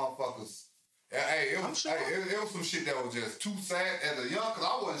saw motherfuckers... Hey, it was some shit that was just too sad as a young... Because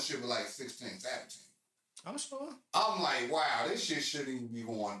I wasn't shit with like 16, 17. I'm sure. I'm like, wow, this shit shouldn't even be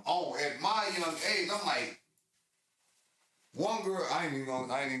going on. At my young age, I'm like, one girl, I ain't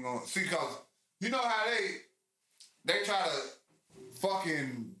even gonna see, cause you know how they try to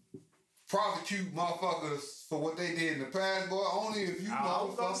fucking prosecute motherfuckers for what they did in the past, boy. Only if you know. I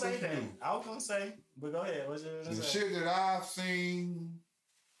was gonna say that. I was gonna say, but go ahead. What's your the shit that I've seen?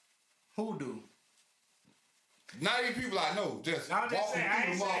 Who do? Not even people I know, just walking through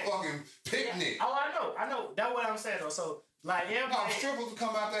the motherfucking picnic. Yeah. Oh, I know. That's what I'm saying, though. So, like, everybody... No, strippers will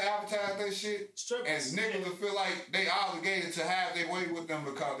come out there advertise that shit. Strippers. And niggas will feel like they obligated to have their way with them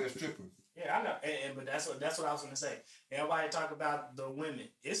because they're strippers. Yeah, I know. But that's what I was going to say. Everybody talk about the women.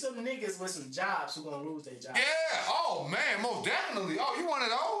 It's some niggas with some jobs who going to lose their jobs. Yeah. Oh, man. Most definitely. Oh, you one of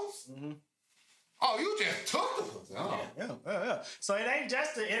those? Mm-hmm. Oh, you just took the pussy. Oh. Yeah. So it ain't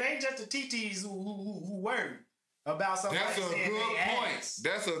just the TTs who worry about something. That's a good point.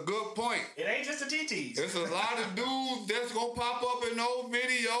 That's a good point. It ain't just the TTs. There's a lot of dudes that's gonna pop up in those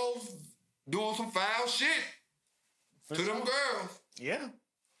videos doing some foul shit to them girls. Yeah.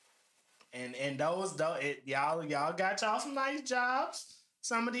 And those y'all got y'all some nice jobs.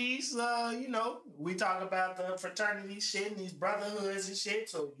 Some of these, we talk about the fraternity shit and these brotherhoods and shit.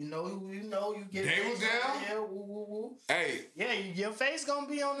 So you get. They was there. Yeah, woo. Hey. Yeah, your face gonna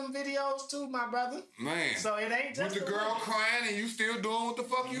be on them videos too, my brother. Man. So it ain't just with the girl crying and you still doing what the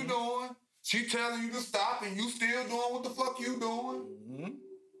fuck you doing. She telling you to stop and you still doing what the fuck you doing. Mm-hmm.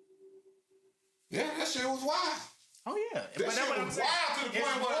 Yeah, that shit was wild. Oh yeah, that shit was wild to the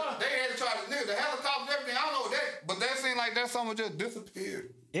point where they had to try to the helicopter, everything. I don't know that, but that seemed like that something just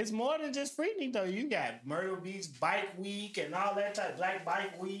disappeared. It's more than just Freaknik though. You got Myrtle Beach Bike Week and all that type, Black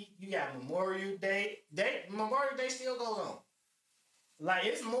Bike Week. You got Memorial Day. Memorial Day still goes on. Like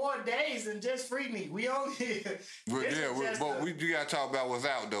it's more days than just Freaknik. We only. You gotta talk about what's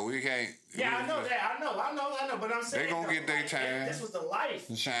out though. We can't. Yeah, I know that. I know. But I'm saying they gonna get their time. This was the life.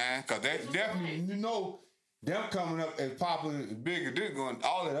 Shine, cause that's definitely them coming up as popular, as big as this, going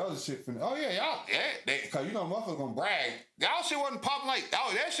all that other shit. Oh yeah, y'all, because you know motherfuckers gonna brag. Y'all shit wasn't popping like,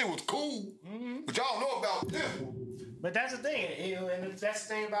 oh that shit was cool, but y'all know about this one. But that's the thing, and that's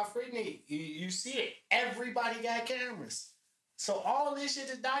the thing about Freaknik. You see it. Everybody got cameras, so all this shit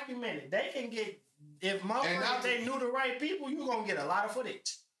is documented. They can get if motherfuckers they knew the right people, you gonna get a lot of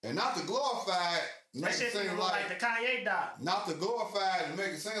footage. And not to glorify, that shit seem like the Kanye doc. Not to glorify and make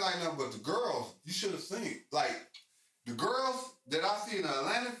it seem like nothing, but the girls, you should have seen. Like, the girls that I see in the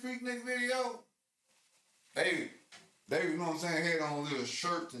Atlanta Freaknik video, they, you know what I'm saying, had on little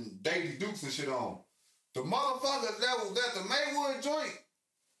shirts and Daisy Dukes and shit on. The motherfuckers that was at the Maywood joint,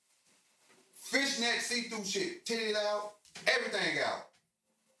 fishnet see-through shit, titties out, everything out.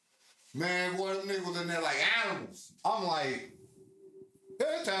 Man, boy, them niggas in there like animals. I'm like,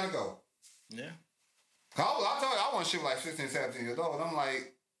 yeah, it's time to go. Yeah. I told you, I want shit like 16, 17 years old. I'm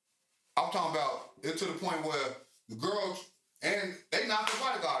like, I'm talking about it to the point where the girls, and they knocked the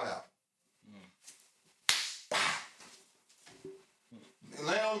bodyguard out.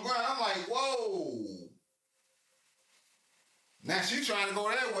 Lay on the ground. I'm like, whoa. Now she trying to go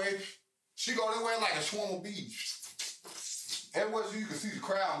that way. She go that way like a swarm of bees. Everywhere you can see the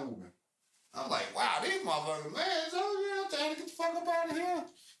crowd moving. I'm like, wow, these motherfuckers, man, so yeah, I'm trying to get the fuck up out of here.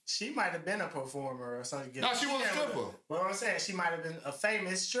 She might have been a performer or something. No, she was a stripper. But I'm saying she might have been a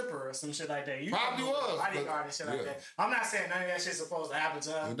famous stripper or some shit like that. You probably was. Bodyguard and shit like that. I'm not saying none of that shit's supposed to happen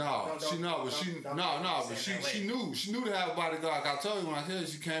to her. No, she knew to have a bodyguard. I told you when I heard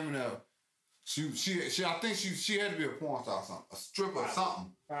she came in there. She I think she had to be a porn star or something, a stripper or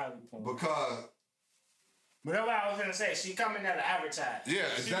something. Probably porn. Because. But that's what I was gonna say. She coming there to advertise. Yeah,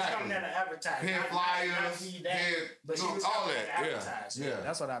 exactly. She was coming there to advertise. Head flyers, but she was all that. To advertise. Yeah,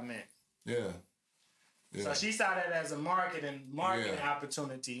 that's what I meant. Yeah. So she saw that as a marketing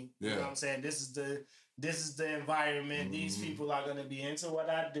opportunity. You know what I'm saying? This is the environment. Mm-hmm. These people are gonna be into what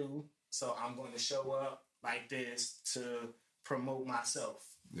I do. So I'm going to show up like this to promote myself.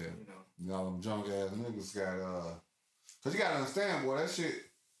 Yeah. You know them drunk ass niggas got cause you gotta understand, boy, that shit.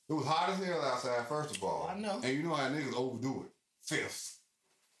 It was hot as hell outside, first of all. I know. And you know how niggas overdo it. Fifth.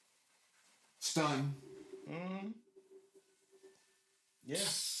 Stunning. Mm-hmm. Yeah.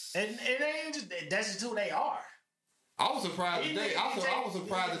 And it ain't just, that's just who they are. I was surprised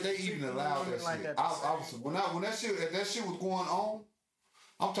that they even allowed that shit. When that shit was going on,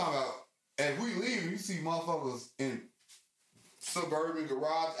 I'm talking about, as we leave, you see motherfuckers in suburban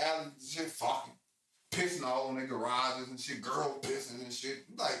garage alleys and shit fucking. Pissing all in their garages and shit, girls pissing and shit.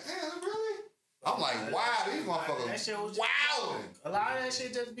 Like, damn, really? I'm like, wow, these motherfuckers. That shit was wilding. A lot of that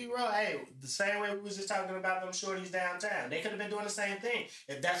shit just be real. Hey, the same way we was just talking about them shorties downtown. They could have been doing the same thing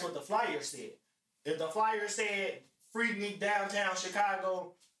if that's what the flyer said. If the flyer said Freaknik downtown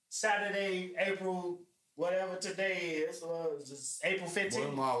Chicago, Saturday, April, whatever today is, April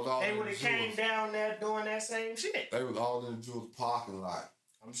 15th. They would have came down there doing that same shit. They was all in the Jewel's parking lot.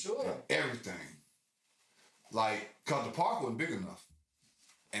 I'm sure. Everything. Like, cause the park wasn't big enough.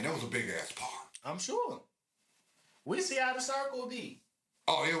 And it was a big ass park. I'm sure. We see how the circle be.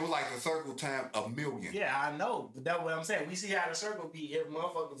 Oh, it was like the circle time a million. Yeah, I know. But that's what I'm saying. We see how the circle be if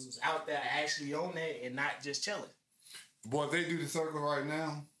motherfuckers was out there actually on that and not just chilling. Boy, if they do the circle right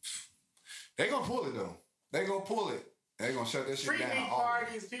now, they gonna pull it though. They gonna pull it. They gonna shut that shit down. Freaknik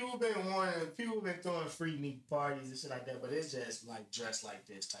parties, people been throwing Freaknik parties and shit like that, but it's just like dressed like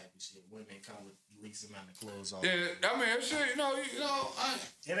this type of shit. Women come with least amount of clothes on. Yeah, I mean, shit,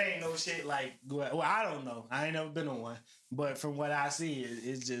 it ain't no shit like. Well, I don't know. I ain't never been on one, but from what I see,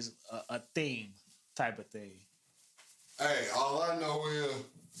 it's just a theme type of thing. Hey, all I know is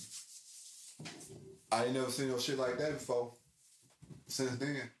I ain't never seen no shit like that before. Since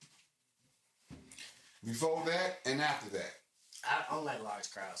then. Before that and after that. I don't like large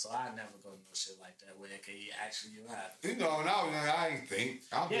crowds, so I never go to no shit like that where it can actually happen. You know, when I was young, I ain't think.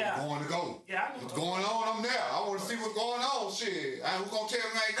 I'm just going to go. Yeah, I know. What's going on, I'm there. I want to see what's going on. Shit. Who's going to tell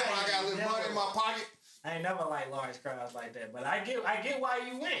me I ain't going? I got a little money in my pocket. I ain't never like large crowds like that. But I get why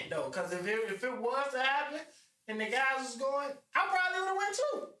you went, though. Because if it was to happen and the guys was going, I probably would have went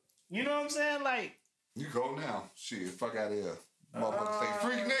too. You know what I'm saying? Like. You go now. Shit, fuck out of here. Motherfucker say,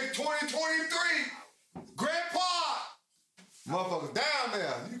 Freaknik 2023. Grandpa! Motherfuckers down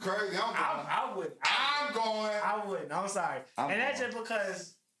there. You crazy. I'm going. I wouldn't. I'm sorry. That's just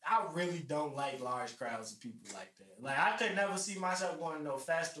because I really don't like large crowds of people like that. Like, I could never see myself going to no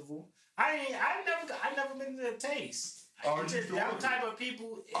festival. I never been to the Taste. Oh, just that type of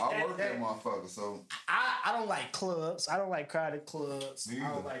people. I work that motherfucker, so. I don't like clubs. I don't like crowded clubs. I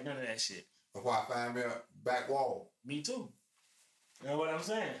don't like none of that shit. That's why I find me a back wall. Me too. You know what I'm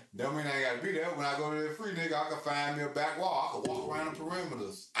saying? That mean I ain't gotta be there. When I go to the free nigga, I can find me a back wall. I can walk around the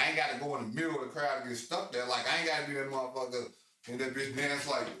perimeters. I ain't gotta go in the middle of the crowd and get stuck there. Like, I ain't gotta be that motherfucker and that bitch dance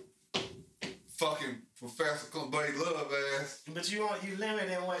like fucking Professor Buddy Love ass. But you limit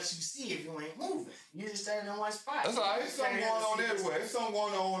in what you see if you ain't moving. You just standing in one spot. That's all right. There's something going on everywhere. There's something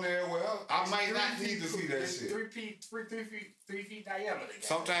going on everywhere. I might not need to see that shit. 3 feet diameter.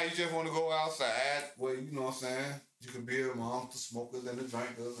 Sometimes you just want to go outside where, you know what I'm saying, you can be amongst the smokers and the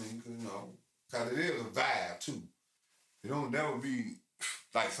drinkers and you can, you know, because it is a vibe too. It don't never be,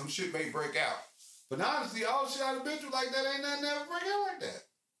 like, some shit may break out. But honestly, all the shit I've been through like that ain't nothing ever break out like that.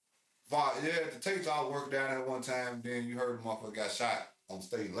 Yeah, at the Tates, I worked down there one time, then you heard the motherfucker got shot on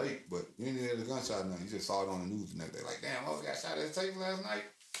State Lake, but you didn't hear the gunshot or nothing. You just saw it on the news the next day. Like, damn, motherfucker got shot at the Tates last night?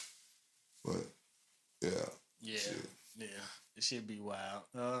 But, yeah. Yeah. It should be wild.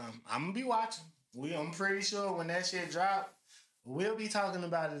 I'm going to be watching. I'm pretty sure when that shit drop, we'll be talking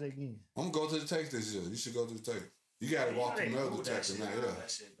about it again. I'm going to go to the Tates this year. You should go to the Tates. You got to walk through metal detector now.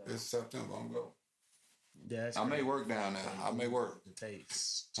 Yeah. It's September. I'm going to go. Yeah, I may work down there. I may work. The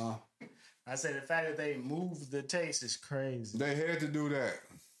Taste. I said the fact that they moved the Taste is crazy. They had to do that.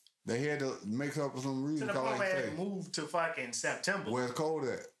 They had to make up for some reason. To the point where it moved to fucking September. Where it's cold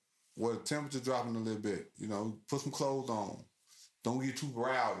at. Where the temperature dropping a little bit. You know, put some clothes on. Don't get too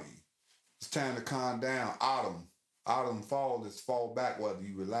rowdy. It's time to calm down. Autumn, fall is fall back weather.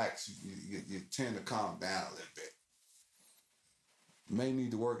 You relax. You tend to calm down a little bit. May need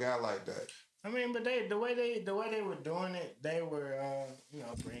to work out like that. I mean, but the way they were doing it, they were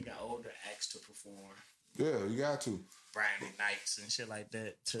bringing older acts to perform. Yeah, you got to. Friday nights and shit like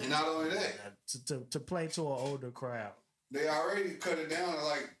that. And not only that, to play to an older crowd. They already cut it down to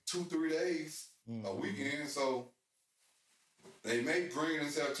like 2-3 days a weekend, so they may bring it in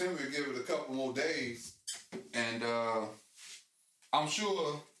September and give it a couple more days. And I'm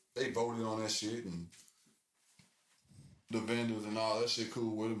sure they voted on that shit and the vendors and all that shit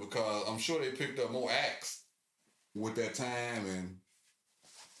cool with it because I'm sure they picked up more acts with that time and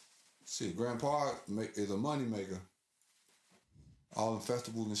shit. Grand Park is a money maker. All the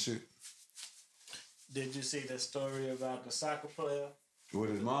festivals and shit. Did you see the story about the soccer player? With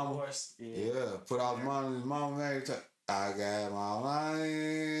his mama? Yeah. Put all the money in his mama's name. I got my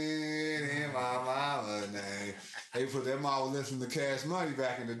money in my mama's name. They put that mama listening to Cash Money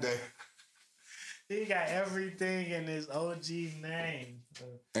back in the day. He got everything in his OG name.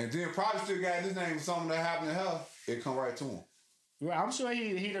 And then probably still got his name. Something that happened to her, it come right to him. Well, I'm sure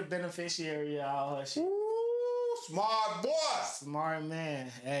he the beneficiary of all her shit. Ooh, smart boy. Smart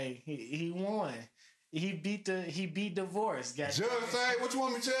man. Hey, he won. He beat divorce. Judge say, what you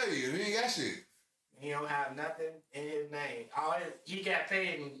want me to tell you? He ain't got shit. He don't have nothing in his name. He got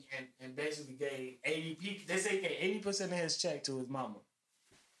paid and basically gave 80. They say he gave 80% of his check to his mama.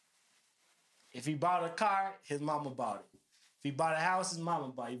 If he bought a car, his mama bought it. If he bought a house, his mama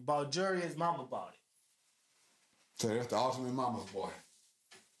bought it. If he bought jewelry, his mama bought it. So that's the ultimate mama's boy.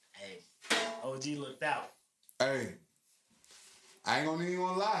 Hey, OG looked out. Hey, I ain't gonna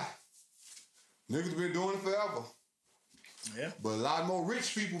even lie. Niggas been doing it forever. Yeah. But a lot more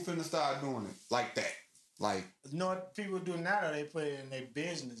rich people finna start doing it like that. Like, you know what people do now? They put it in their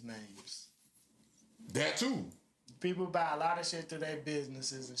business names. That too. People buy a lot of shit through their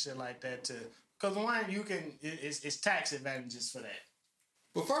businesses and shit like that too. Because one, it's tax advantages for that.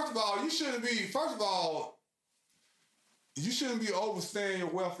 But first of all, you shouldn't be overstaying your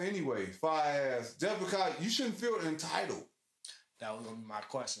wealth anyway. Just because you shouldn't feel entitled. That was gonna be my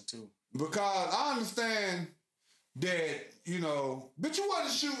question too. Because I understand that, but you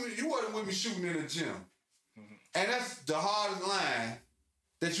wasn't with me shooting in the gym. Mm-hmm. And that's the hardest line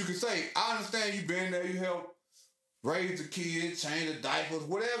that you can say. I understand you been there, you helped raise the kids, change the diapers,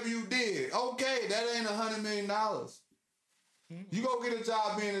 whatever you did. Okay, that ain't $100 million. Mm-hmm. You go get a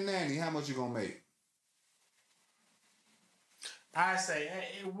job being a nanny, how much you gonna make? I say,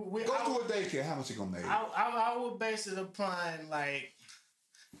 go to a daycare, how much you gonna make? I would base it upon like,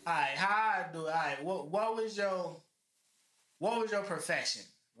 all right, how I do it. All right, what was your profession,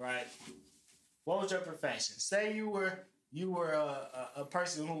 right? What was your profession? Say you were a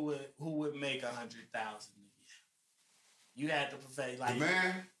person who would make $100,000 a year. You had the profession, like the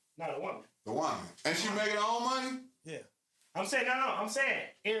man, not a woman. The woman, and she making her own money. Yeah, I'm saying no. I'm saying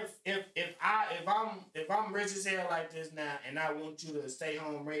if I'm rich as hell like this now, and I want you to stay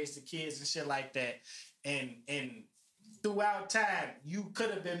home, raise the kids and shit like that, and throughout time, you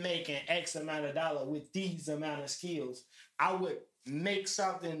could have been making X amount of dollars with these amount of skills. I would make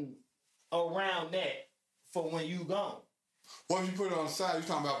something around that for when you gone. What if you put it on the side? You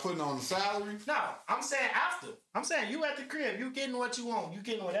talking about putting it on the salary? No, I'm saying after. I'm saying you at the crib. You getting what you want. You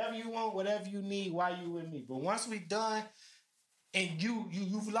getting whatever you want, whatever you need while you with me. But once we done, and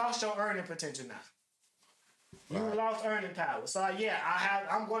you've lost your earning potential now. You lost earning power. So yeah,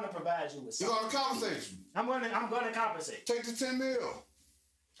 I'm going to provide you with something. You're gonna compensate you. I'm going to compensate. Take the 10 mil.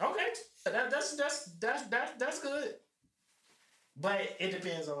 Okay, that's good. But it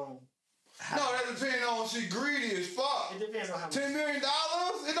depends on. No, that depends on she greedy as fuck. It depends on how much. $10 million? It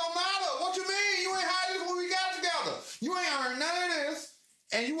don't matter. What you mean? You ain't had this when we got together. You ain't earned none of this,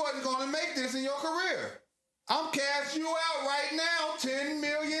 and you wasn't gonna make this in your career. I'm cashing you out right now, $10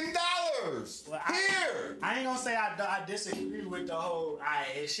 million. Well, Here. I ain't gonna say I disagree with the whole.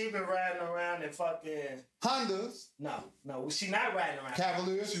 If she been riding around and fucking Hondas. No, she not riding around.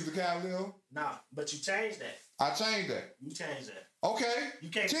 Cavaliers. She was a Cavalier. No, but you changed that. I changed that. You changed that. Okay. You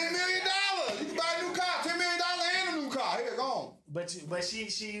can't. $10 million. You can buy a new car. $10 million and a new car. Here, go on. But she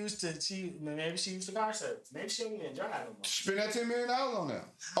used to maybe she used to car service. Maybe she don't even drive no more. Spend that $10 million on that.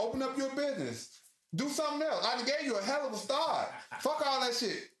 Open up your business. Do something else. I done gave you a hell of a start. Fuck all that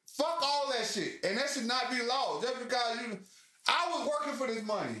shit. Fuck all that shit. And that should not be law. Just because I was working for this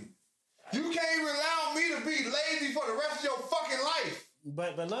money. You can't even allow me to be lazy for the rest of your fucking life.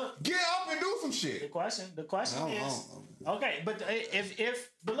 But look. Get up and do some shit. The question is. Okay, but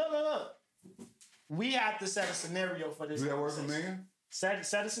but look. We have to set a scenario for this. Do that work for me?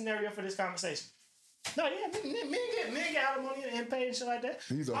 Set a scenario for this conversation. No, yeah, men get alimony and pay and shit like that.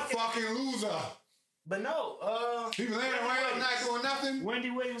 He's a fucking loser. But no, he laying around not doing nothing.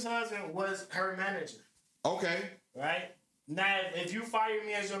 Wendy Williams' husband was her manager. Okay. Right? Now, if you fire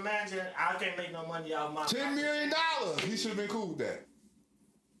me as your manager, I can't make no money out of my $10 million. He should have been cool with that.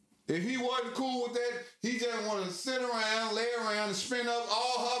 If he wasn't cool with that, he just want to sit around, lay around, and spend up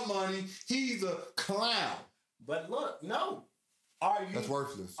all her money. He's a clown. But look, no. Are you? That's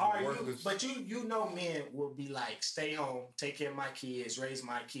worthless. Worthless. But you know men will be like, stay home, take care of my kids, raise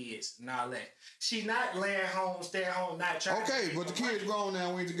my kids, and all that. She not laying home, staying home, not trying. Okay, but the kids grown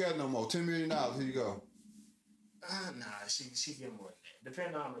now, we ain't together no more. $10 million, here you go. Nah, she get more than that.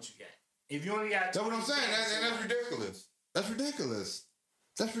 Depending on how much you got. If you only got, that's what I'm saying. That's ridiculous. That's ridiculous.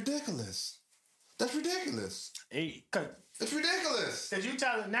 That's ridiculous. That's ridiculous. Hey, it's ridiculous. Cause you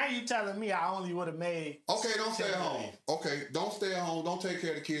telling me I only would have made. Okay, don't stay at home. Okay, don't stay at home. Don't take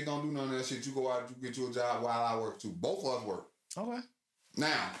care of the kids. Don't do none of that shit. You go out, you get you a job while I work too. Both of us work. Okay.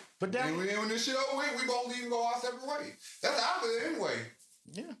 Now, but then when this shit over with, we both even go our separate ways. That's how I feel anyway.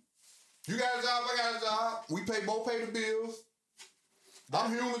 Yeah. You got a job, I got a job. We both pay the bills.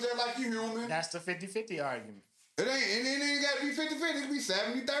 I'm human just like you human. That's the 50-50 argument. It ain't got to be 50-50. It can be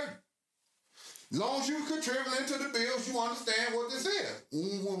 70-30. As long as you contribute to the bills, you understand what this is.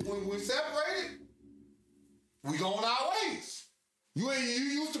 When we separated, we going our ways. You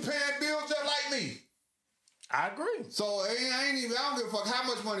used to paying bills just like me. I agree. So I don't give a fuck how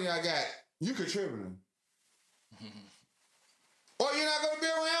much money I got. You contributing. Or you're not going to be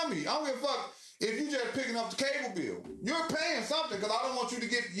around me. I don't give a fuck if you just picking up the cable bill. You're paying something because I don't want you to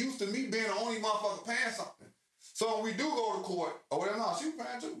get used to me being the only motherfucker paying something. So when we do go to court, or whatever, no, she was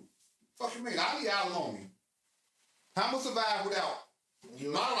paying too. Fuck you mean? I need alimony. How am I survive without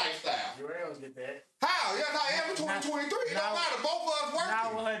my lifestyle? You always get that. How? Yes, I am in 2023. It don't matter. Both of us working.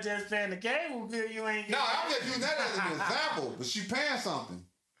 Now with her just paying the cable bill, you ain't getting. No, I'm just using that as an example. But she paying something.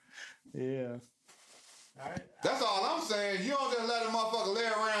 Yeah. All right. That's all I'm saying. You don't just let a motherfucker lay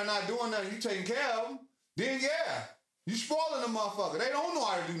around not doing nothing. You taking care of them. Then yeah, you spoiling the motherfucker. They don't know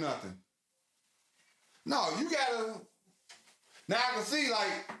how to do nothing. No, you gotta. Now I can see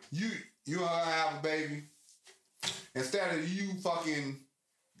like you have a baby. Instead of you fucking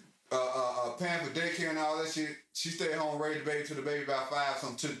paying for daycare and all that shit, she stay home, raise the baby till the baby about 5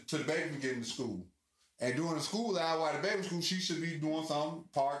 something till the baby can get into school. And during the school hour while the baby's school, she should be doing some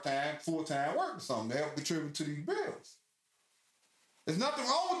part-time, full-time work or something to help contribute to these bills. There's nothing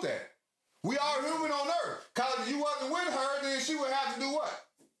wrong with that. We are human on earth. Cause if you wasn't with her, then she would have to do what?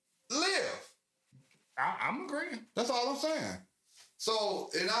 Live. I'm agreeing. That's all I'm saying. So,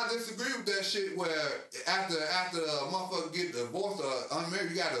 and I disagree with that shit where after a motherfucker get divorced or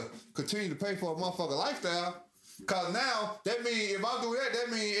unmarried, you gotta continue to pay for a motherfucker lifestyle. Cause now, that means, if I do that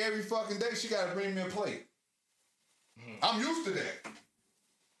means every fucking day she gotta bring me a plate. I'm used to that.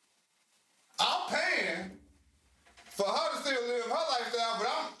 I'm paying for her to still live her lifestyle, but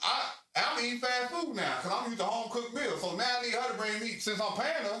I'm eating fast food now, cause I'm used to home cooked meals. So now I need her to bring me, since I'm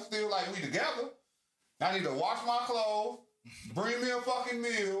paying her, still like we together, I need to wash my clothes, bring me a fucking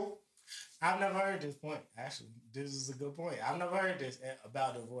meal. I've never heard this point. Actually, this is a good point. I've never heard this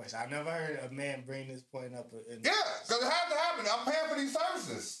about divorce. I've never heard a man bring this point up. Yeah, because it has to happen. I'm paying for these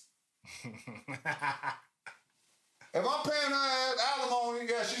services. If I'm paying her alimony,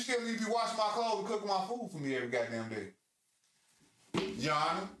 yeah, she still need to be washing my clothes and cooking my food for me every goddamn day. Your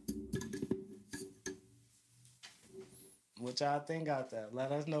Honor. What y'all think out there?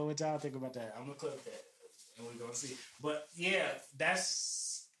 Let us know what y'all think about that. I'm gonna clip that, and we're gonna see. But yeah,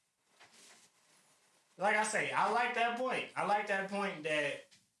 that's like I say. I like that point. I like that point that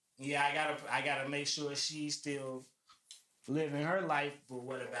I gotta make sure she's still living her life. But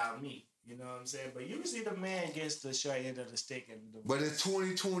what about me? You know what I'm saying? But usually the man gets the short end of the stick. But it's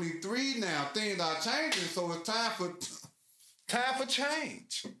 2023 now. Things are changing, so it's time for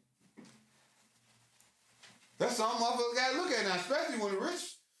change. That's something motherfuckers gotta look at now, especially when the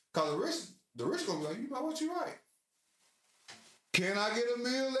rich gonna be like, you know what, you right. Can I get a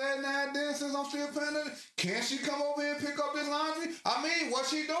meal that night then since I'm still paying it? Can she come over here and pick up this laundry? I mean, what's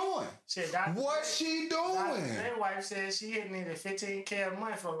she doing? Shit, what's she doing? Their wife said she needed $15K a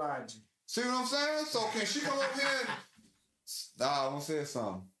month for laundry. See what I'm saying? So can she come over here and... Nah, I'm gonna say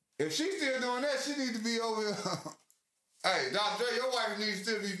something. If she's still doing that, she needs to be over here. Hey, Dr. Dre, your wife needs to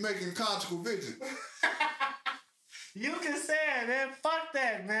still be making conjugal visits. You can say it, man. Fuck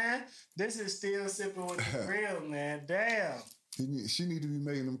that, man. This is still sipping with the real, man. Damn. She need to be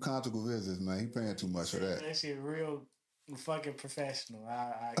making them conjugal visits, man. He paying too much for that. That shit real fucking professional.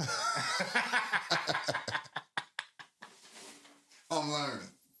 I'm learning.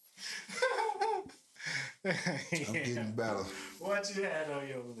 I'm getting better. What you had on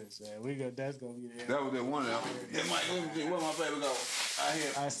your list, man? That's gonna be there. That was that one. That might. Where my baby go?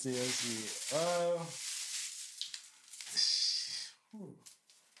 I see it.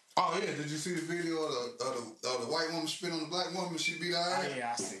 Oh yeah, did you see the video of the white woman spit on the black woman? She beat her ass. Oh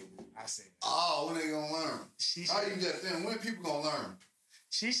yeah, I see it. Oh, when they gonna learn? How you just saying? When people gonna learn?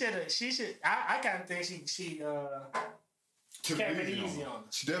 She should. I kind of think she took kept it easy on her.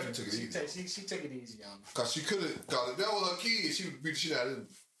 She definitely took it easy. She took it easy on her. Cause she could have. Cause if that was her kid, she would beat the shit out of him.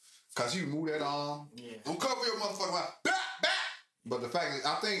 Cause she would move that arm. Yeah. Don't cover your motherfucking mouth. Back. But the fact is,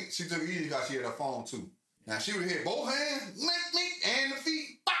 I think she took it easy because she had her phone too. Now she would hit both hands, and the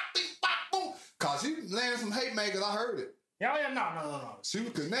feet, bop, beep, bop, boom. Cause she landed some hate makers. I heard it. Yeah, no. She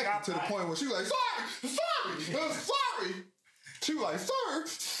was connected to the point where she was like, sorry. She was like,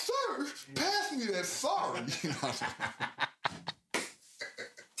 sir, pass me that sorry.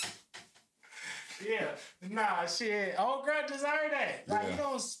 Yeah, nah, shit. Old girl deserve that. Like, you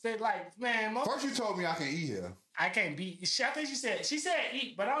don't spit like, man. First you told me I can eat here. I can't be. I think she said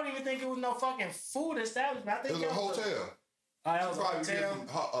eat, but I don't even think it was no fucking food establishment. I think it was a hotel. That was a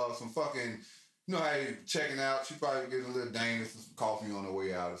hotel. Some fucking, you know how you checking out. She probably getting a little Danish and some coffee on the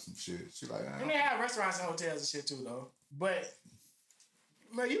way out or some shit. She like, and they have restaurants and hotels and shit too, though. But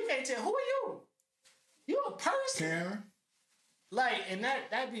you can't tell. Who are you? You a person? Karen. Like, and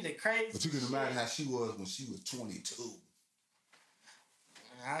that'd be the crazy. But you can imagine how she was when she was 22.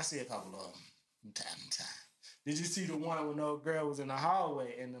 I see a couple of them time to time. Did you see the one when no girl was in the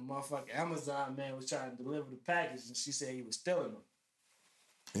hallway and the motherfucking Amazon man was trying to deliver the package and she said he was stealing them?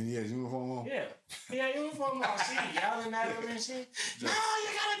 And he had uniform on? Yeah. He had uniform on. She yelling at him and shit. No,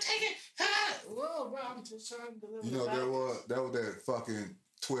 you gotta take it. Whoa, bro, I'm just trying to deliver the package. That was that fucking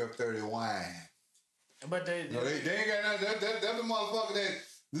 1230 wine. But they ain't got nothing. That's the motherfucker that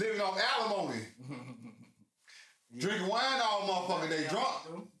living off alimony. Drinking wine all motherfucking day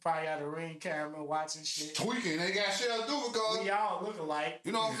drunk. Probably got a Ring camera watching shit. Tweaking. They got shit to do because we all look alike.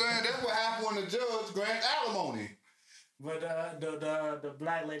 You know what I'm saying? That's what happened when the judge granted alimony. But the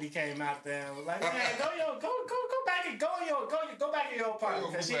black lady came out there and was like, man, go back and go back in your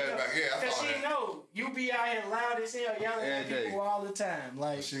apartment. Because she know you be out here loud as hell yelling at people all the time.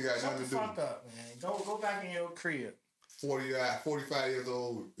 Like, she got nothing to do. Fuck up, man. Go back in your crib. 45 years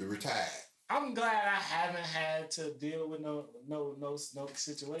old, retired. I'm glad I haven't had to deal with no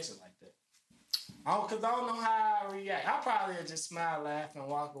situation like that. Because I don't know how I react. I probably just smile, laugh, and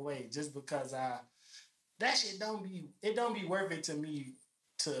walk away just because that shit don't be worth it to me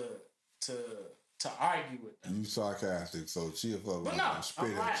to argue with them. You sarcastic, so she'll fuck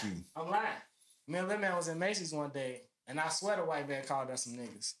spit at you. I'm lying. Me and Lil Man was in Macy's one day, and I swear the white man called us some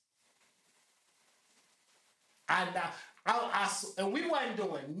niggas. And we wasn't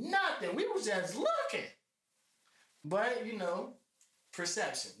doing nothing. We was just looking. But, you know,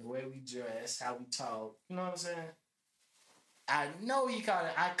 perception, the way we dress, how we talk, you know what I'm saying? I know he called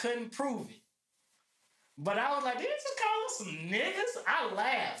it. I couldn't prove it. But I was like, did you just call us some niggas? I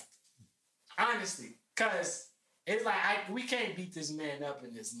laughed. Honestly. Because it's like, we can't beat this man up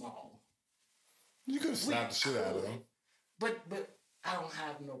in this mall. You could have slapped the shit out of him. But I don't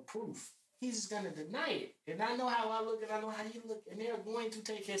have no proof. He's just gonna deny it. And I know how I look and I know how you look, and they're going to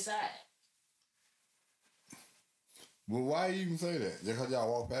take his side. Well, why you even say that? Just because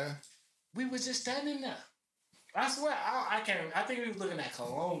y'all walk past? We was just standing there. I swear, I can't. I think we was looking at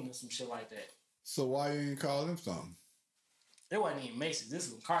Cologne or some shit like that. So why you ain't call him something? It wasn't even Macy's. This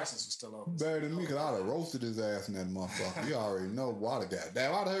was when Carson's was still open. Better than me, because I'd have roasted his ass in that motherfucker. You already know what I'd have got.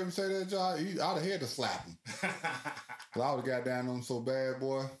 Damn, I'd have heard him say that, John. I'd have had to slap him. Cause I would have got down on him so bad,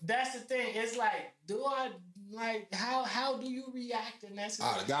 boy. That's the thing. It's like, how do you react in that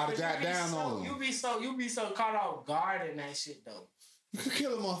situation? I'd have got down on him. You be so caught off guard in that shit though. You could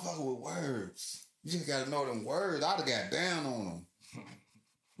kill a motherfucker with words. You just gotta know them words. I'd have got down on him.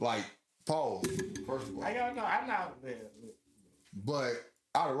 Like, pause. First of all. I don't know. I'm not there. But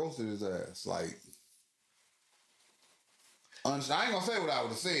I'd have roasted his ass. Like, I ain't gonna say what I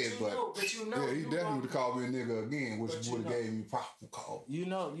would have said, but yeah, he definitely would have called me a nigga again, which would have gave me proper call. You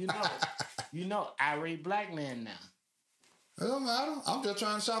know, irate black man now. It don't matter. I'm just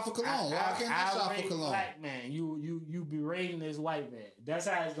trying to shop for cologne. Why can't I shop for cologne? Black man, you berating this white man. That's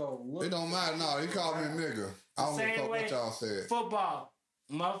how it's gonna look. It don't matter. No, he called me a nigga. I don't give a fuck what y'all said. Football.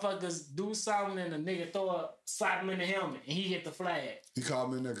 Motherfuckers do something and a nigga slap him in the helmet and he hit the flag. He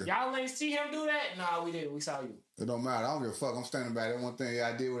called me a nigga. Y'all ain't see him do that? No, we didn't. We saw you. It don't matter. I don't give a fuck. I'm standing by that one thing.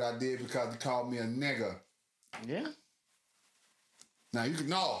 I did what I did because he called me a nigga. Yeah. Now you can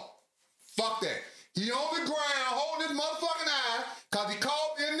fuck that. He on the ground holding his motherfucking eye because he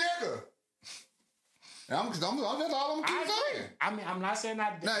called me a nigga. That's all I'm gonna keep saying. I mean, I'm not saying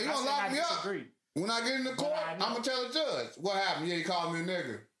I now you don't lock me up. When I get in the court, I'm going to tell the judge what happened. Yeah, he called me a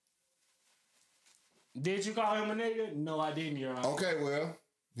nigga. Did you call him a nigga? No, I didn't, Your Honor. Okay, well,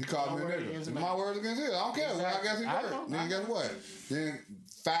 he called me a nigga. My words against his. I don't care. Exactly. Well, I guess he heard. Then guess what? Then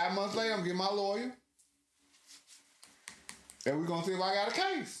 5 months later, I'm going to get my lawyer. And we're going to see if I got a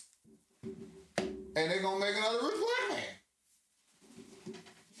case. And they're going to make another rich black man.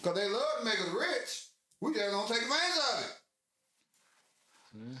 Because they love to make us rich. We just going to take advantage of it.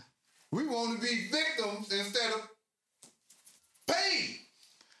 Yeah. We want to be victims instead of paid.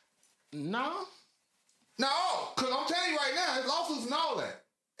 No, because I'm telling you right now, there's lawsuits and all that.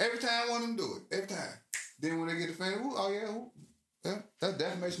 Every time I want them to do it. Every time. Then when they get defended, that's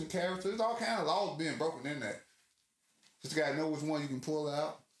defamation of character. There's all kinds of laws being broken in that. Just got to know which one you can pull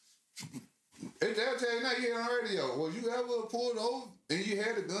out. They'll tell you now, you hear on the radio, well, you ever pulled over and you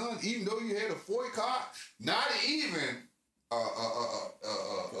had a gun, even though you had a FOIA card? Not even...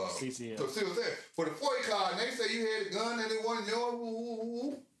 CCL. For the FOIA card, and they say you had a gun and it wasn't yours.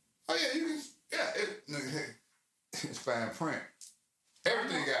 Oh yeah, you can. Yeah, it's fine print.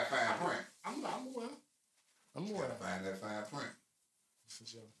 Everything got fine print. I'm aware. Gotta find that fine print. For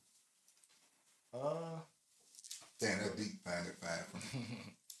sure. Damn, that's deep. Find that fine print.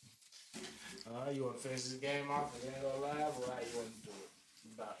 You want to finish this game off and then go live, or how you want to do it?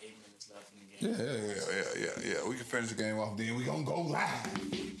 About 8 minutes left in the game. Yeah. We can finish the game off, then we gonna go live.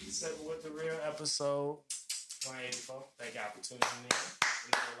 Seven with the Real episode 184. Thank y'all for tuning in.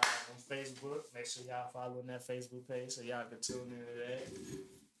 We go live on Facebook. Make sure y'all follow that Facebook page so y'all can tune into that.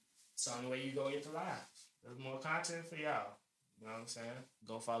 It's the only way you go get the live. There's more content for y'all. You know what I'm saying?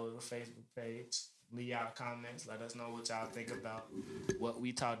 Go follow the Facebook page. Leave y'all comments. Let us know what y'all think about what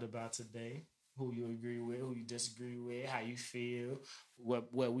we talked about today. Who you agree with, who you disagree with, how you feel,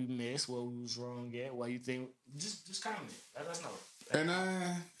 what we missed, what we was wrong at, what you think. Just comment. Let us know.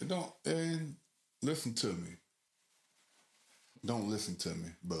 And listen to me. Don't listen to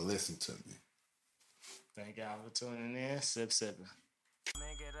me, but listen to me. Thank y'all for tuning in. Sipping.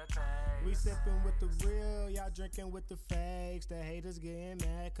 We sipping with the real, y'all drinking with the fakes. The haters getting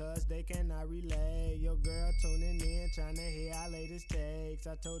mad cause they cannot relate. Your girl tuning in, trying to hear our latest takes.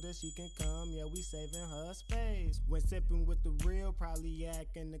 I told her she can come, yeah, we saving her space. When sipping with the real, probably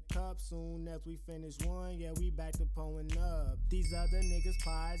yak in the cup. Soon as we finish one, yeah, we back to pulling up. These other niggas'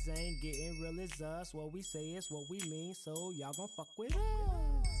 pies ain't getting real as us. What we say is what we mean, so y'all gon' fuck with us.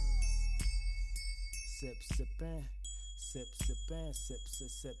 Sippin'. Sip, sippin', sip,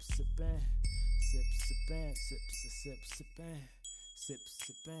 sippin', sip, sippin', sip, sippin', sip,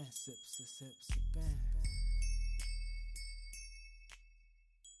 sippin', sip, sippin'.